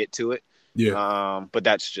when we get to it. Yeah. But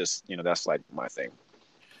that's just, that's like my thing.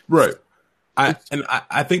 Right. I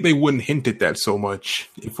think they wouldn't hint at that so much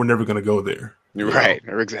if we're never going to go there. Right.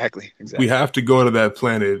 Exactly. We have to go to that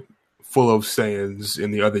planet full of Saiyans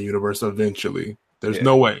in the other universe eventually. There's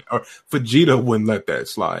no way. Or Vegeta wouldn't let that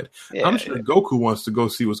slide. Yeah, I'm sure Goku wants to go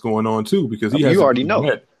see what's going on too because he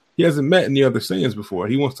hasn't met any other Saiyans before.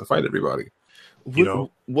 He wants to fight everybody.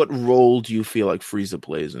 What role do you feel like Frieza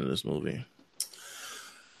plays in this movie?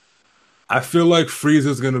 I feel like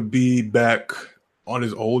Frieza's gonna be back on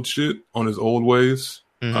his old shit, on his old ways.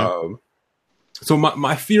 Mm-hmm. So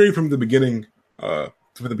my theory from the beginning,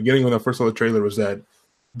 when I first saw the trailer, was that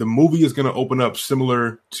the movie is going to open up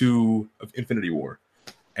similar to Infinity War.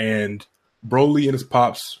 And Broly and his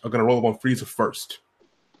pops are going to roll up on Frieza first.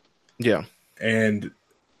 Yeah. And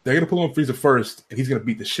they're going to pull on Frieza first, and he's going to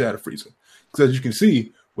beat the shit out of Frieza. Because as you can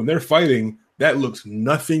see, when they're fighting, that looks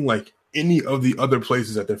nothing like any of the other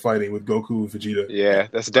places that they're fighting with Goku and Vegeta. Yeah,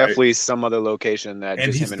 that's definitely some other location that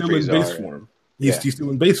and just him and Frieza are. He's still in base form. He's still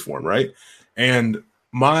in base form, right? And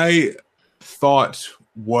my thought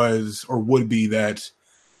would be that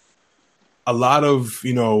a lot of,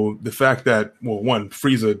 the fact that,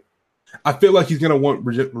 Frieza, I feel like he's going to want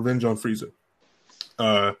revenge on Frieza.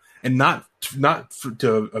 And not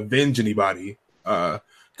to avenge anybody,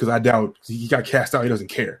 because I doubt he got cast out. He doesn't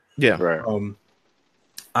care. Yeah. Right.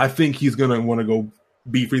 I think he's going to want to go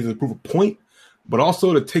beat Frieza to prove a point, but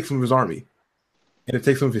also to take some of his army and to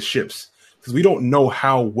take some of his ships. Because we don't know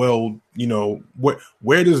how well,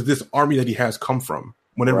 where does this army that he has come from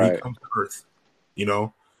whenever he comes to Earth?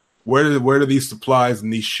 Where do these supplies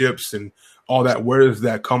and these ships and all that, where does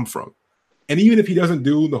that come from? And even if he doesn't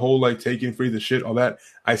do the whole taking Frieza shit, all that,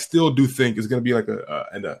 I still do think it's going to be like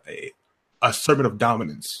a servant of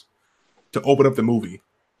dominance to open up the movie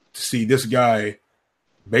to see this guy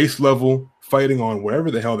base level fighting on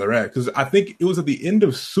wherever the hell they're at. Because I think it was at the end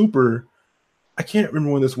of Super. I can't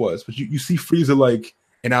remember when this was, but you see Frieza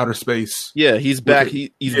in outer space. Yeah, he's back.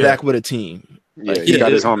 He's back with a team. Yeah, he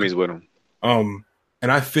got his homies with him.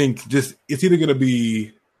 And I think it's either going to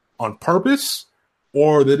be on purpose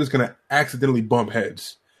or they're just going to accidentally bump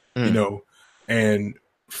heads, and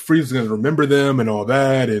Frieza's going to remember them and all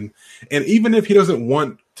that. And even if he doesn't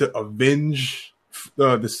want to avenge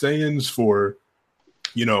the Saiyans for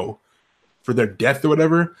their death or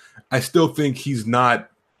whatever, I still think he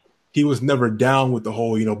was never down with the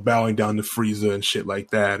whole, bowing down to Frieza and shit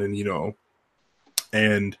like that. And,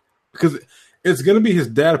 and because it's going to be his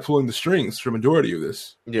dad pulling the strings for majority of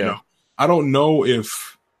this. Yeah. I don't know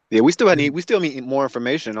if. Yeah, we still need more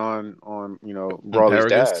information on Broly's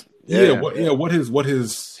dad. What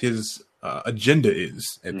his agenda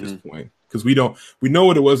is at this point, because we know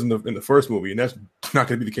what it was in the first movie, and that's not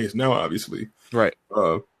going to be the case now, obviously. Right.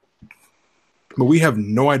 But we have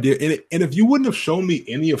no idea. And if you wouldn't have shown me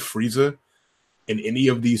any of Frieza in any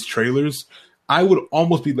of these trailers, I would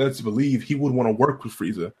almost be led to believe he would want to work with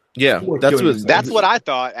Frieza. Yeah, that's what I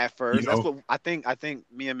thought at first. That's what I think. I think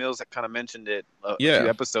me and Mills kind of mentioned it a few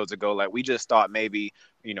episodes ago. Like, we just thought maybe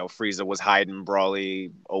Frieza was hiding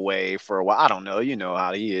Broly away for a while. I don't know. You know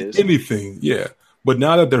how he is. Anything, yeah. But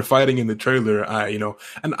now that they're fighting in the trailer,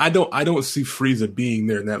 and I don't see Frieza being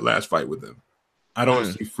there in that last fight with them. I don't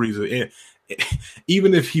see Frieza,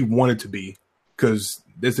 even if he wanted to be, because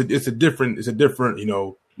it's a different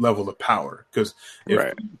level of power. Because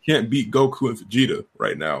if you can't beat Goku and Vegeta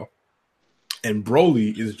right now, and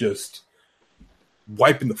Broly is just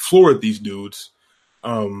wiping the floor at these dudes,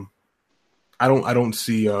 I don't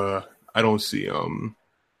see him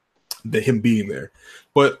being there.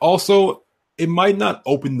 But also, it might not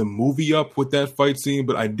open the movie up with that fight scene,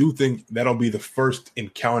 but I do think that'll be the first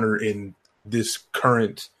encounter in this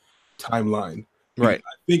current timeline. Right.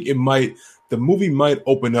 I think the movie might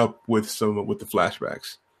open up with the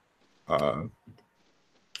flashbacks. I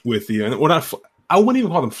wouldn't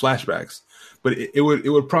even call them flashbacks, but it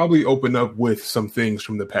would probably open up with some things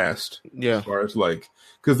from the past. Yeah. As far as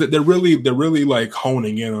because they're really like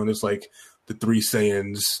honing in on this, like the three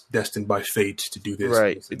Saiyans destined by fate to do this,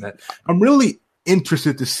 right, and that. I'm really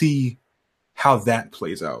interested to see how that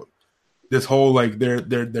plays out. This whole their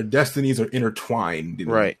destinies are intertwined,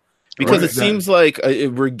 right? Because it seems like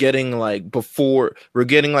we're getting Planet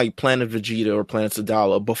Vegeta or Planet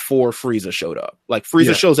Sadala before Frieza showed up. Like,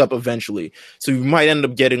 Frieza shows up eventually, so you might end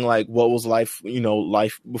up getting what was life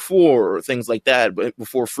before, or things like that, but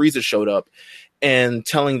before Frieza showed up, and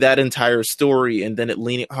telling that entire story, and then it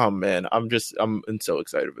leaning. Oh man, I'm so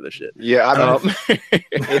excited for this shit. Yeah, I mean,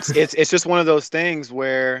 it's just one of those things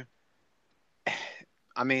where,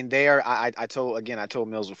 I mean, they are. I told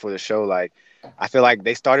Mills before the show, I feel like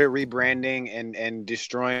they started rebranding and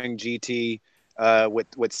destroying GT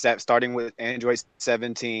starting with Android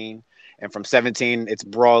 17, and from 17 it's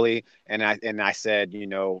Broly, and I said,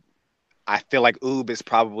 I feel like Oob is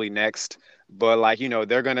probably next, but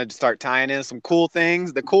they're gonna start tying in some cool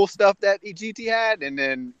things, the cool stuff that GT had, and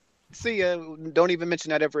then see ya, don't even mention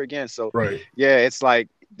that ever again. So yeah, it's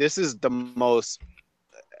this is the most.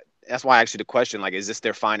 That's why actually the question, is this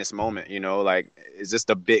their finest moment? Is this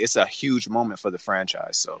it's a huge moment for the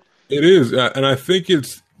franchise. So it is. And I think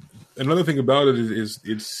it's another thing about it is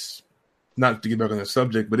it's not to get back on the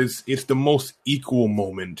subject, but it's the most equal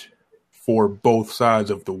moment for both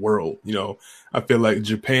sides of the world. I feel like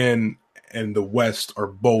Japan and the West are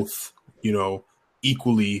both,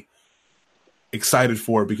 equally excited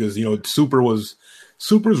for it, because,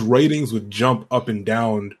 Super's ratings would jump up and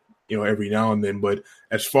down, every now and then. But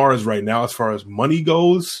as far as right now, as far as money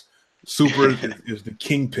goes, Super is the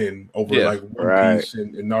kingpin over One Piece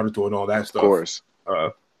and Naruto and all that stuff. Of course.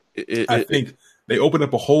 I think they opened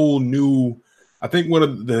up a whole new. I think one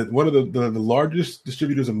of the largest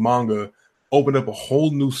distributors of manga opened up a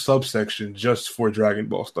whole new subsection just for Dragon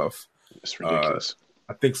Ball stuff. It's ridiculous.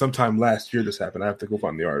 I think sometime last year this happened. I have to go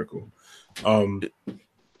find the article.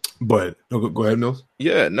 But go ahead, Mills.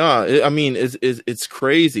 Yeah, no, it's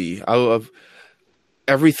crazy. I love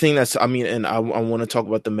everything and I want to talk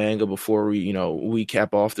about the manga before we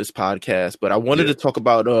cap off this podcast. But I wanted to talk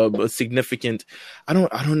about a significant. I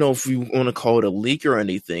don't know if we want to call it a leak or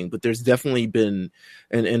anything, but there's definitely been,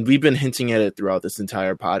 and we've been hinting at it throughout this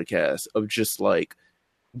entire podcast, of just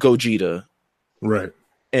Gogeta, right?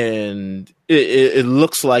 And it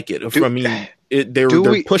looks like it.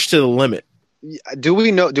 They're pushed to the limit. Do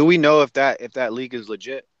we know if that leak is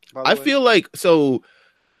legit? I feel like so.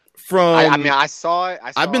 I saw it.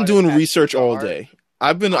 I've been doing research all day.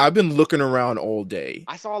 I've been looking around all day.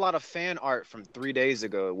 I saw a lot of fan art from 3 days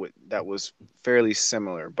ago that was fairly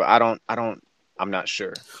similar, but I'm not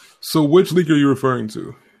sure. So which leak are you referring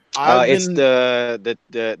to? It's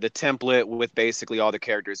the template with basically all the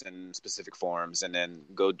characters in specific forms, and then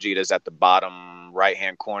Gogeta's at the bottom right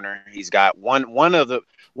hand corner. He's got one of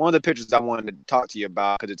the pictures I wanted to talk to you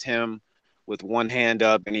about, because it's him with one hand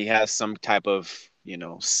up, and he has some type of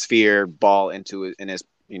sphere ball in his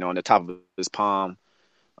on the top of his palm.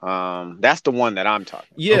 That's the one that I'm talking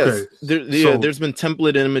about. Yes, okay. There's been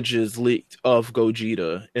template images leaked of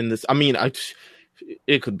Gogeta in this. I mean,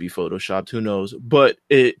 it could be photoshopped, who knows? But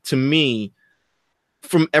to me,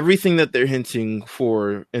 from everything that they're hinting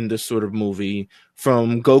for in this sort of movie,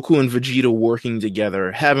 from Goku and Vegeta working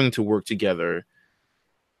together, having to work together,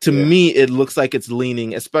 to me, it looks like it's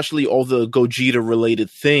leaning, especially all the Gogeta-related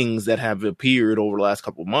things that have appeared over the last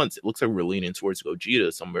couple of months. It looks like we're leaning towards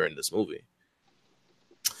Gogeta somewhere in this movie.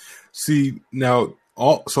 See, now,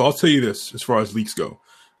 so I'll tell you this, as far as leaks go.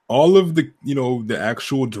 All of the, the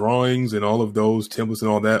actual drawings and all of those templates and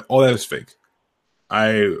all that is fake.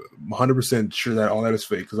 I'm 100% sure that all that is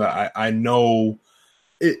fake, because I know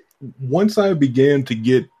it. Once I began to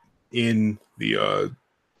get in the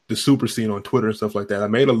super scene on Twitter and stuff like that, I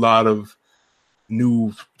made a lot of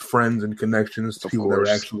new friends and connections to people that were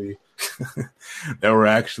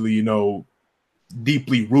actually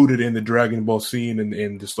deeply rooted in the Dragon Ball scene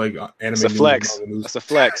and just like anime. That's a flex. That's a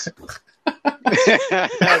flex.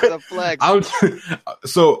 That's a flex.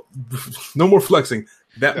 So no more flexing.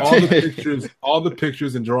 That all the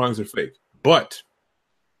pictures and drawings are fake. But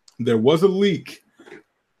there was a leak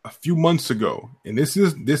a few months ago, and this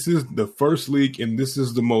is the first leak, and this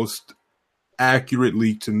is the most accurate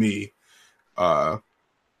leak to me. Now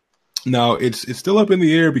it's still up in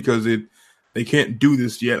the air because they can't do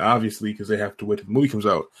this yet, obviously, because they have to wait till the movie comes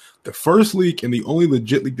out. The first leak and the only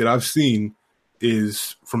legit leak that I've seen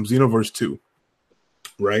is from Xenoverse 2,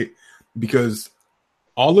 right? Because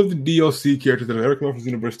all of the DLC characters that have ever come out from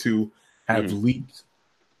Xenoverse 2 have leaked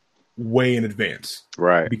way in advance,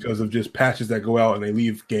 right? Because of just patches that go out and they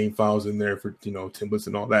leave game files in there for templates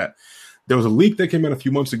and all that. There was a leak that came out a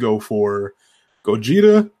few months ago for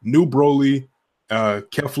Gogeta, New Broly,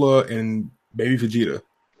 Kefla, and Baby Vegeta.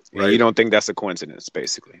 Right? You don't think that's a coincidence,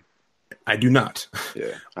 basically? I do not.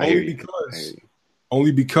 Yeah,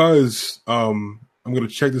 only because I'm going to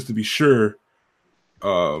check this to be sure.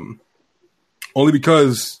 Only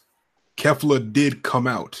because Kefla did come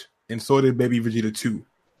out, and so did Baby Vegeta 2.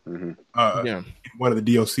 In one of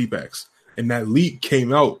the DLC packs, and that leak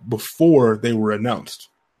came out before they were announced.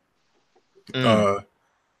 And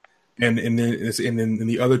then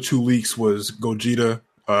the other two leaks was Gogeta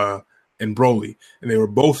and Broly, and they were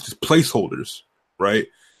both just placeholders, right?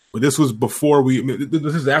 But this was before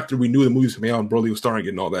this is after we knew the movie was coming out and Broly was starring it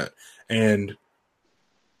and all that, and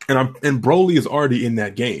Broly is already in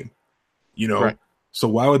that game, Right. So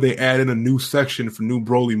why would they add in a new section for new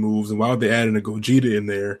Broly moves, and why would they add in a Gogeta in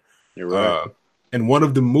there? You're right. And one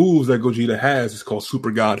of the moves that Gogeta has is called Super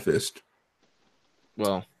God Fist.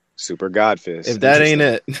 Well, Super God Fist. If that ain't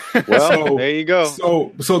it, well, there you go.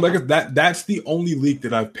 So like that's the only leak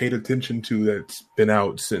that I've paid attention to that's been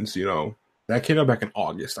out since that came out back in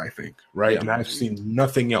August, I think, right? Yeah. And I've seen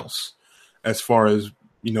nothing else as far as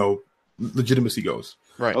legitimacy goes.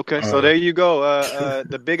 Right. Okay, so there you go.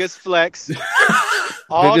 The biggest flex.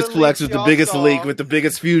 Biggest flex with the biggest leak with the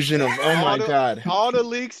biggest fusion of God. All the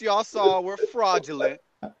leaks y'all saw were fraudulent.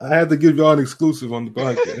 I had to give y'all an exclusive on the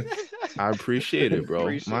podcast. I appreciate it,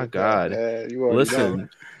 bro. My God. Listen,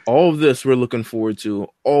 all of this we're looking forward to.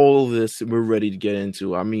 All of this we're ready to get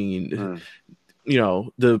into. I mean,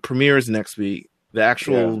 the premiere is next week. The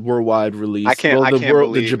actual worldwide release.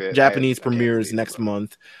 The Japanese premiere is next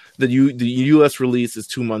month. The U.S. release is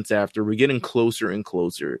 2 months after. We're getting closer and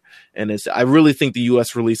closer, and I really think the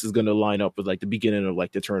U.S. release is going to line up with like the beginning of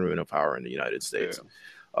like the Tournament of Power in the United States.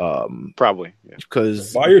 Probably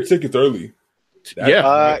because buy your tickets early.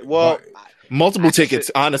 Multiple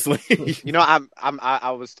tickets. Honestly,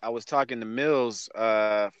 I was talking to Mills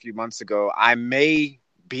a few months ago. I may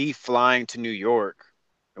be flying to New York,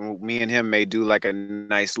 and me and him may do like a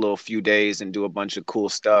nice little few days and do a bunch of cool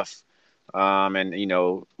stuff. And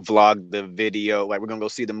vlog the video. Like we're gonna go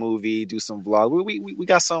see the movie, do some vlog. We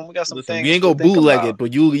got some things. We ain't go bootleg it,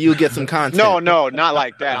 but you'll get some content. No, not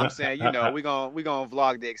like that. I'm saying, we gonna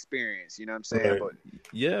vlog the experience. You know what I'm saying? Right. But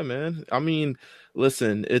yeah, man. I mean,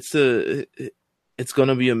 listen, it's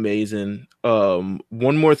gonna be amazing.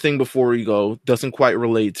 One more thing before we go, doesn't quite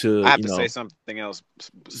relate to. I have to say something else.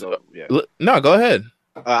 So yeah. No, go ahead.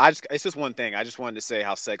 It's just one thing. I just wanted to say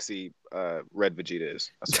how sexy Red Vegeta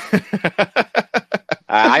is.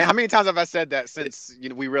 How many times have I said that since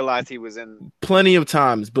we realized he was in? Plenty of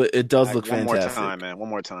times, but it does look fantastic. One more time, man. One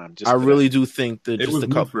more time. I really do think that it was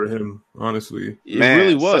good for him. Honestly, it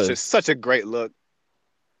really was such a great look.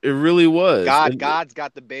 It really was. God's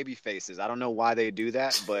got the baby faces. I don't know why they do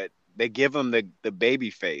that, but they give him the baby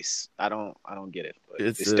face. I don't get it. But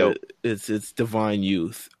it's dope. It's divine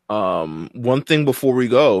youth. One thing before we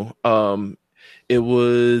go, it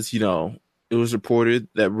was reported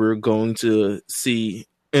that we're going to see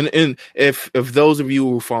And if those of you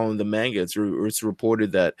who are following the manga, it's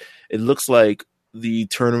reported that it looks like the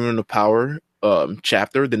Tournament of Power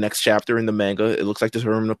chapter, the next chapter in the manga, it looks like the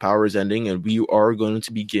Tournament of Power is ending, and we are going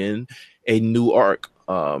to begin a new arc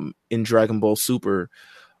in Dragon Ball Super,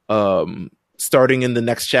 starting in the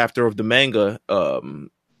next chapter of the manga.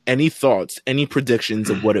 Any thoughts, any predictions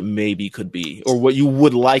of what it maybe could be, or what you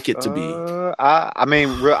would like it to be?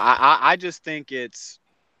 I just think it's.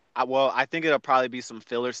 I think it'll probably be some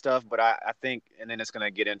filler stuff, but I think, and then it's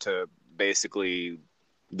gonna get into basically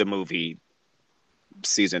the movie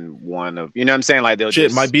season 1 of, you know what I'm saying? Like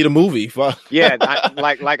It might be the movie. Fuck. Yeah,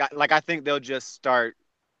 I think they'll just start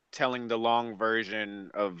telling the long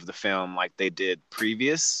version of the film like they did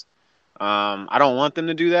previous. I don't want them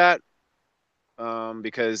to do that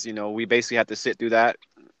because we basically had to sit through that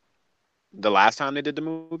the last time they did the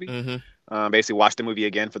movie. Mm-hmm. Basically watch the movie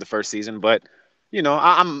again for the first season, but.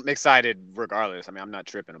 I'm excited regardless. I mean, I'm not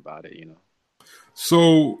tripping about it,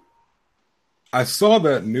 So I saw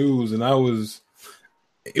that news and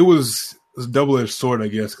it was a double-edged sword, I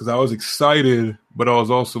guess, because I was excited, but I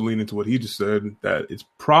was also leaning to what he just said, that it's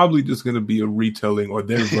probably just going to be a retelling or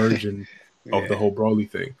their version of the whole Broly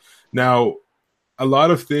thing. Now, a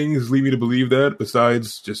lot of things lead me to believe that,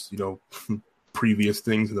 besides just, previous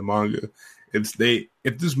things in the manga. If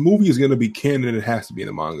this movie is going to be canon, it has to be in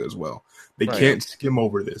the manga as well. They can't skim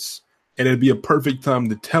over this. And it'd be a perfect time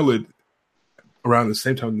to tell it around the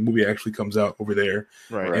same time the movie actually comes out over there.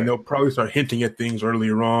 Right. And they'll probably start hinting at things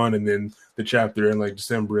earlier on, and then the chapter in like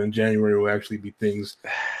December and January will actually be things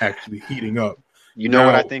actually heating up. What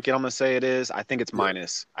I think I'm going to say it is? I think it's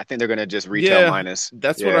minus. I think they're going to just retell minus.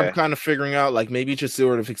 That's what I'm kind of figuring out. Like maybe just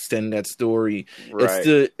sort of extend that story.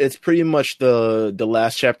 Right. It's pretty much the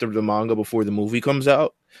last chapter of the manga before the movie comes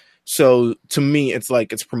out. So to me, it's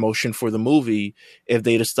like it's promotion for the movie. If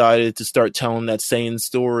they decided to start telling that same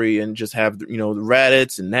story and just have the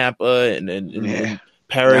Raditz and Nappa and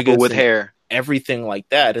Paragus with hair, everything like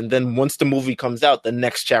that, and then once the movie comes out, the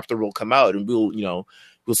next chapter will come out, and we'll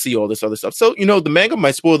see all this other stuff. So the manga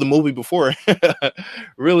might spoil the movie before.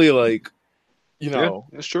 Really,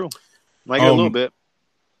 it's true. Might get a little bit.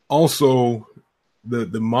 Also,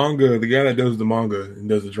 the manga, the guy that does the manga and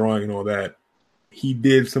does the drawing and all that, he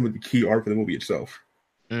did some of the key art for the movie itself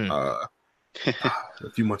a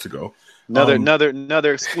few months ago.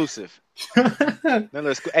 Another exclusive.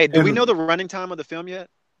 Hey, do we know the running time of the film yet,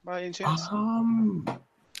 by any chance?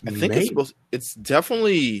 I think it's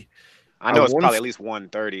definitely. I know it's probably at least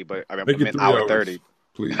 1:30, but I meant hour 30.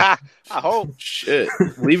 Please. I hope. Shit.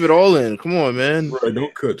 Leave it all in. Come on, man. Right,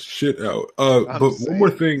 don't cut shit out. But one more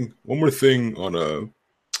thing on the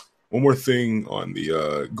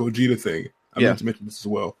Gogeta thing. I meant to mention this as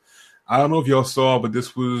well. I don't know if y'all saw, but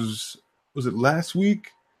this was it last week?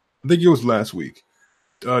 I think it was last week.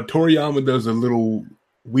 Toriyama does a little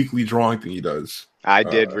weekly drawing thing he does. I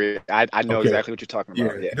did read. I know exactly what you're talking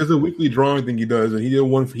about. Yeah. There's a weekly drawing thing he does, and he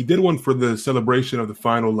did one for the celebration of the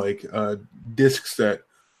final disc set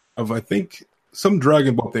of, I think, some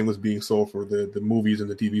Dragon Ball thing was being sold for the movies and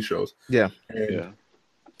the TV shows. Yeah. And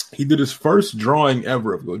he did his first drawing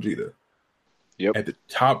ever of Gogeta. Yep. At the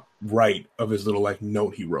top right of his little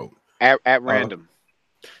note he wrote at random.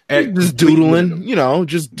 Just doodling,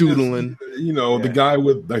 just doodling. The guy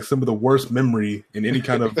with some of the worst memory in any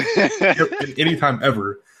kind of any time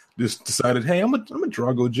ever just decided, hey, I'm gonna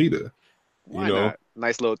draw Gogeta. Why not?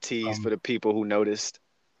 Nice little tease for the people who noticed.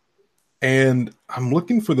 And I'm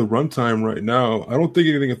looking for the runtime right now. I don't think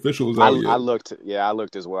anything official is out yet. I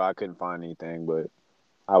looked as well. I couldn't find anything, but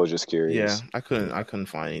I was just curious. Yeah, I couldn't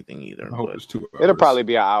find anything either. I hope it's 2 hours. It'll probably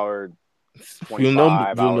be an hour. We'll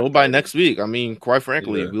know by next week. I mean, quite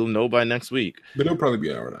frankly, we'll know by next week. But it'll probably be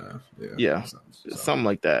an hour and a half. Yeah, something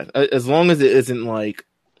like that. As long as it isn't like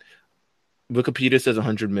Wikipedia says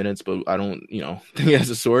 100 minutes, but I don't, think it has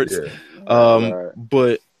a source. Yeah.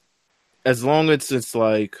 But as long as it's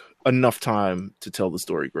like enough time to tell the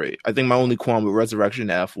story, great. I think my only qualm with Resurrection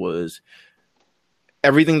F was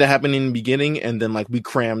everything that happened in the beginning, and then we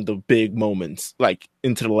crammed the big moments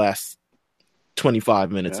into the last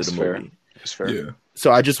 25 minutes of the movie. That's fair. Yeah.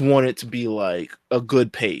 So I just want it to be a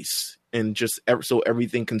good pace, and just so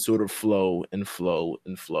everything can sort of flow and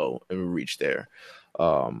reach there.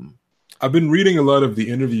 I've been reading a lot of the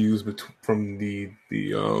interviews from the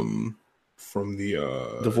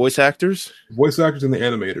voice actors and the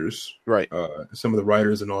animators, right? Some of the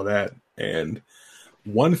writers and all that. And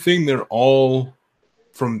one thing they're all,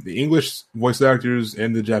 from the English voice actors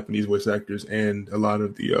and the Japanese voice actors and a lot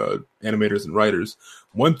of the animators and writers,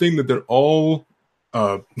 one thing that they're all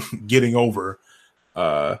getting over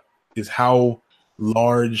is how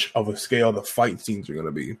large of a scale the fight scenes are going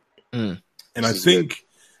to be. And I think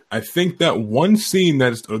that one scene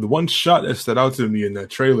the one shot that stood out to me in that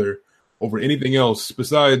trailer over anything else,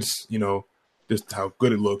 besides, you know, just how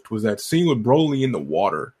good it looked, was that scene with Broly in the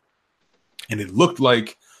water. And it looked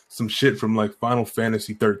like some shit from like Final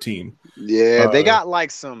Fantasy 13. Yeah, they got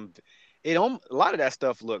like some. A lot of that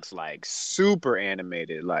stuff looks like super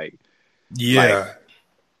animated, like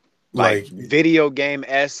video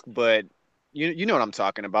game-esque, but you know what I'm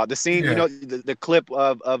talking about. The scene, you know, the clip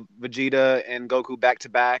of Vegeta and Goku back to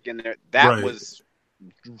back, and that was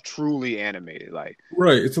truly animated. Like,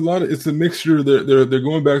 it's a mixture. They're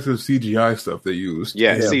going back to the CGI stuff they used.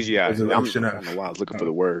 CGI. I don't know why I was looking for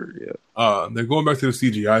the word. They're going back to the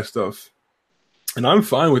CGI stuff, and I'm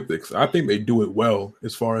fine with it. I think they do it well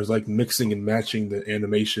as far as like mixing and matching the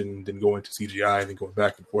animation, then going to CGI, and then going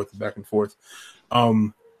back and forth and back and forth.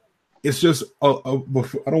 It's just I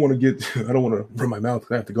don't want to run my mouth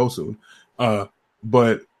because I have to go soon.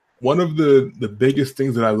 But one of the biggest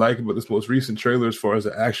things that I like about this most recent trailer, as far as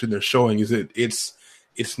the action they're showing, is that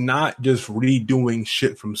it's not just redoing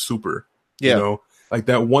shit from Super. You know, like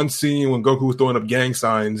that one scene when Goku was throwing up gang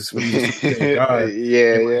signs when he was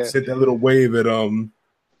hit that little wave at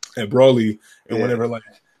Broly, and whenever like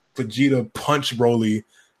Vegeta punched Broly,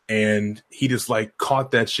 and he just like caught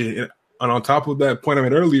that shit. And on top of that point I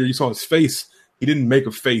made earlier, you saw his face. He didn't make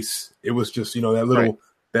a face. It was just, you know, that little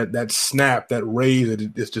that snap, that raise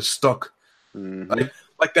that it's just stuck. Like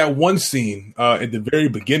that one scene at the very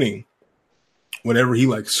beginning, whenever he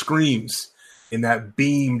like screams and that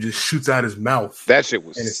beam just shoots out his mouth. That shit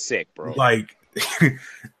was sick, bro. Like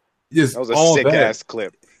just that was a sick ass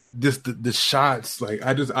clip. Just the shots, like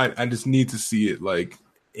I just need to see it like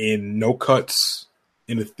in no cuts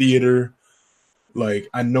in a theater. Like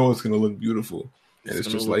I know it's gonna look beautiful, and it's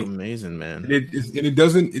just like amazing, man. It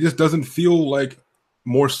just doesn't feel like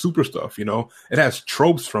more Super stuff, you know. It has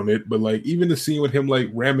tropes from it, but like even the scene with him like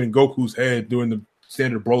ramming Goku's head doing the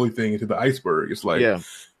standard Broly thing into the iceberg, it's like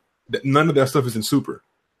none of that stuff is in Super,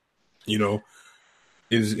 you know.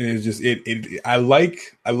 It's just I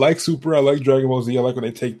like Super, I like Dragon Ball Z, I like when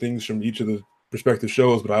they take things from each of the respective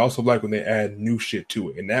shows, but I also like when they add new shit to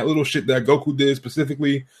it. And that little shit that Goku did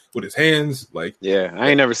specifically with his hands, like I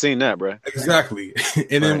ain't never seen that, bro. Exactly.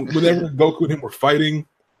 And then whenever Goku and him were fighting,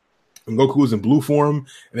 and Goku was in blue form,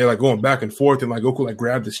 and they're like going back and forth, and like Goku like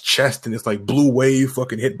grabbed his chest, and it's like blue wave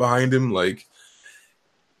fucking hit behind him, like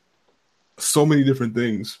so many different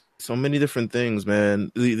things. So many different things,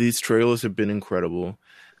 man. These trailers have been incredible.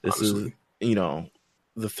 This is, you know,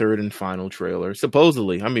 the third and final trailer,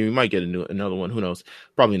 supposedly. I mean, we might get another one. Who knows?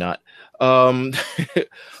 Probably not.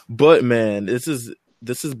 But man, this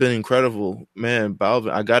has been incredible, man.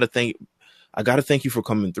 Balvin, I gotta thank you for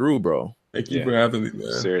coming through, bro. Thank you for having me,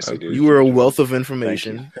 man. Seriously, dude. You were a wealth of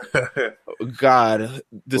information. God,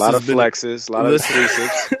 this a lot of flexes, a lot of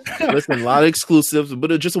exclusives. Listen, a lot of exclusives,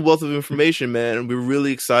 but just a wealth of information, man. We're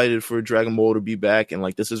really excited for Dragon Ball to be back, and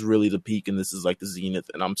like this is really the peak, and this is like the zenith,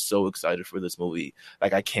 and I'm so excited for this movie.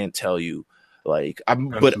 Like I can't tell you, like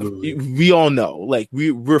but we all know, like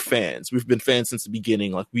we're fans. We've been fans since the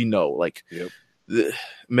beginning. Like we know, like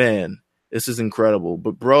man, this is incredible.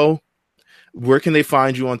 But bro, where can they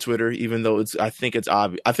find you on Twitter? Even though I think it's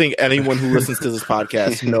obvious. I think anyone who listens to this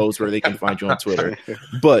podcast knows where they can find you on Twitter.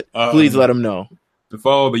 But please let them know. To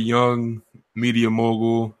follow the young media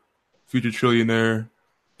mogul, future trillionaire,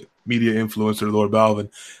 media influencer, Lord Balvin.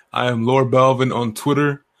 I am Lord Balvin on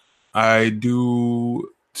Twitter. I do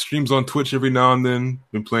streams on Twitch every now and then.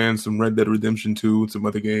 Been playing some Red Dead Redemption 2 and some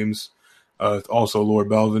other games. Also Lord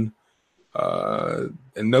Balvin.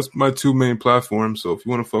 And that's my two main platforms. So if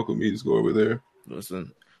you want to fuck with me, just go over there.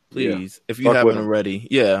 Listen, please, if you haven't already,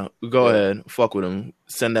 go ahead, fuck with him.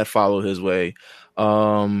 Send that follow his way.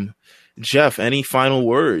 Jeff, any final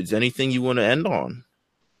words? Anything you want to end on?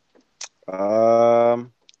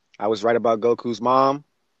 I was right about Goku's mom.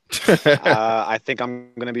 I think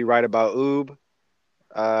I'm gonna be right about Oob.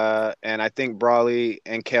 And I think Broly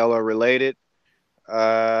and Kale are related.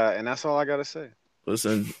 And that's all I gotta say.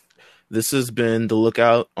 Listen, this has been The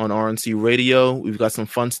Lookout on RNC Radio. We've got some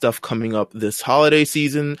fun stuff coming up this holiday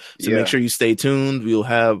season, so make sure you stay tuned. We'll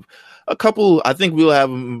have a couple. I think we'll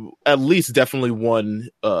have at least definitely one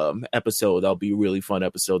episode that'll be a really fun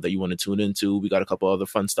episode that you want to tune into. We got a couple other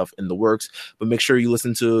fun stuff in the works, but make sure you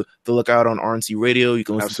listen to The Lookout on RNC Radio. You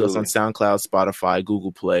can listen to us on SoundCloud, Spotify,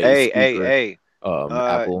 Google Play, Hey,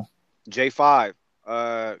 Apple. J5,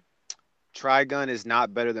 Trigun is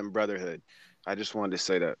not better than Brotherhood. I just wanted to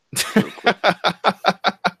say that real quick.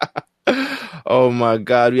 Oh my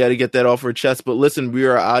God, we had to get that off our chest. But listen, we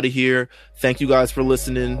are out of here. Thank you guys for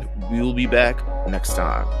listening. We will be back next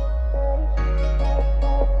time.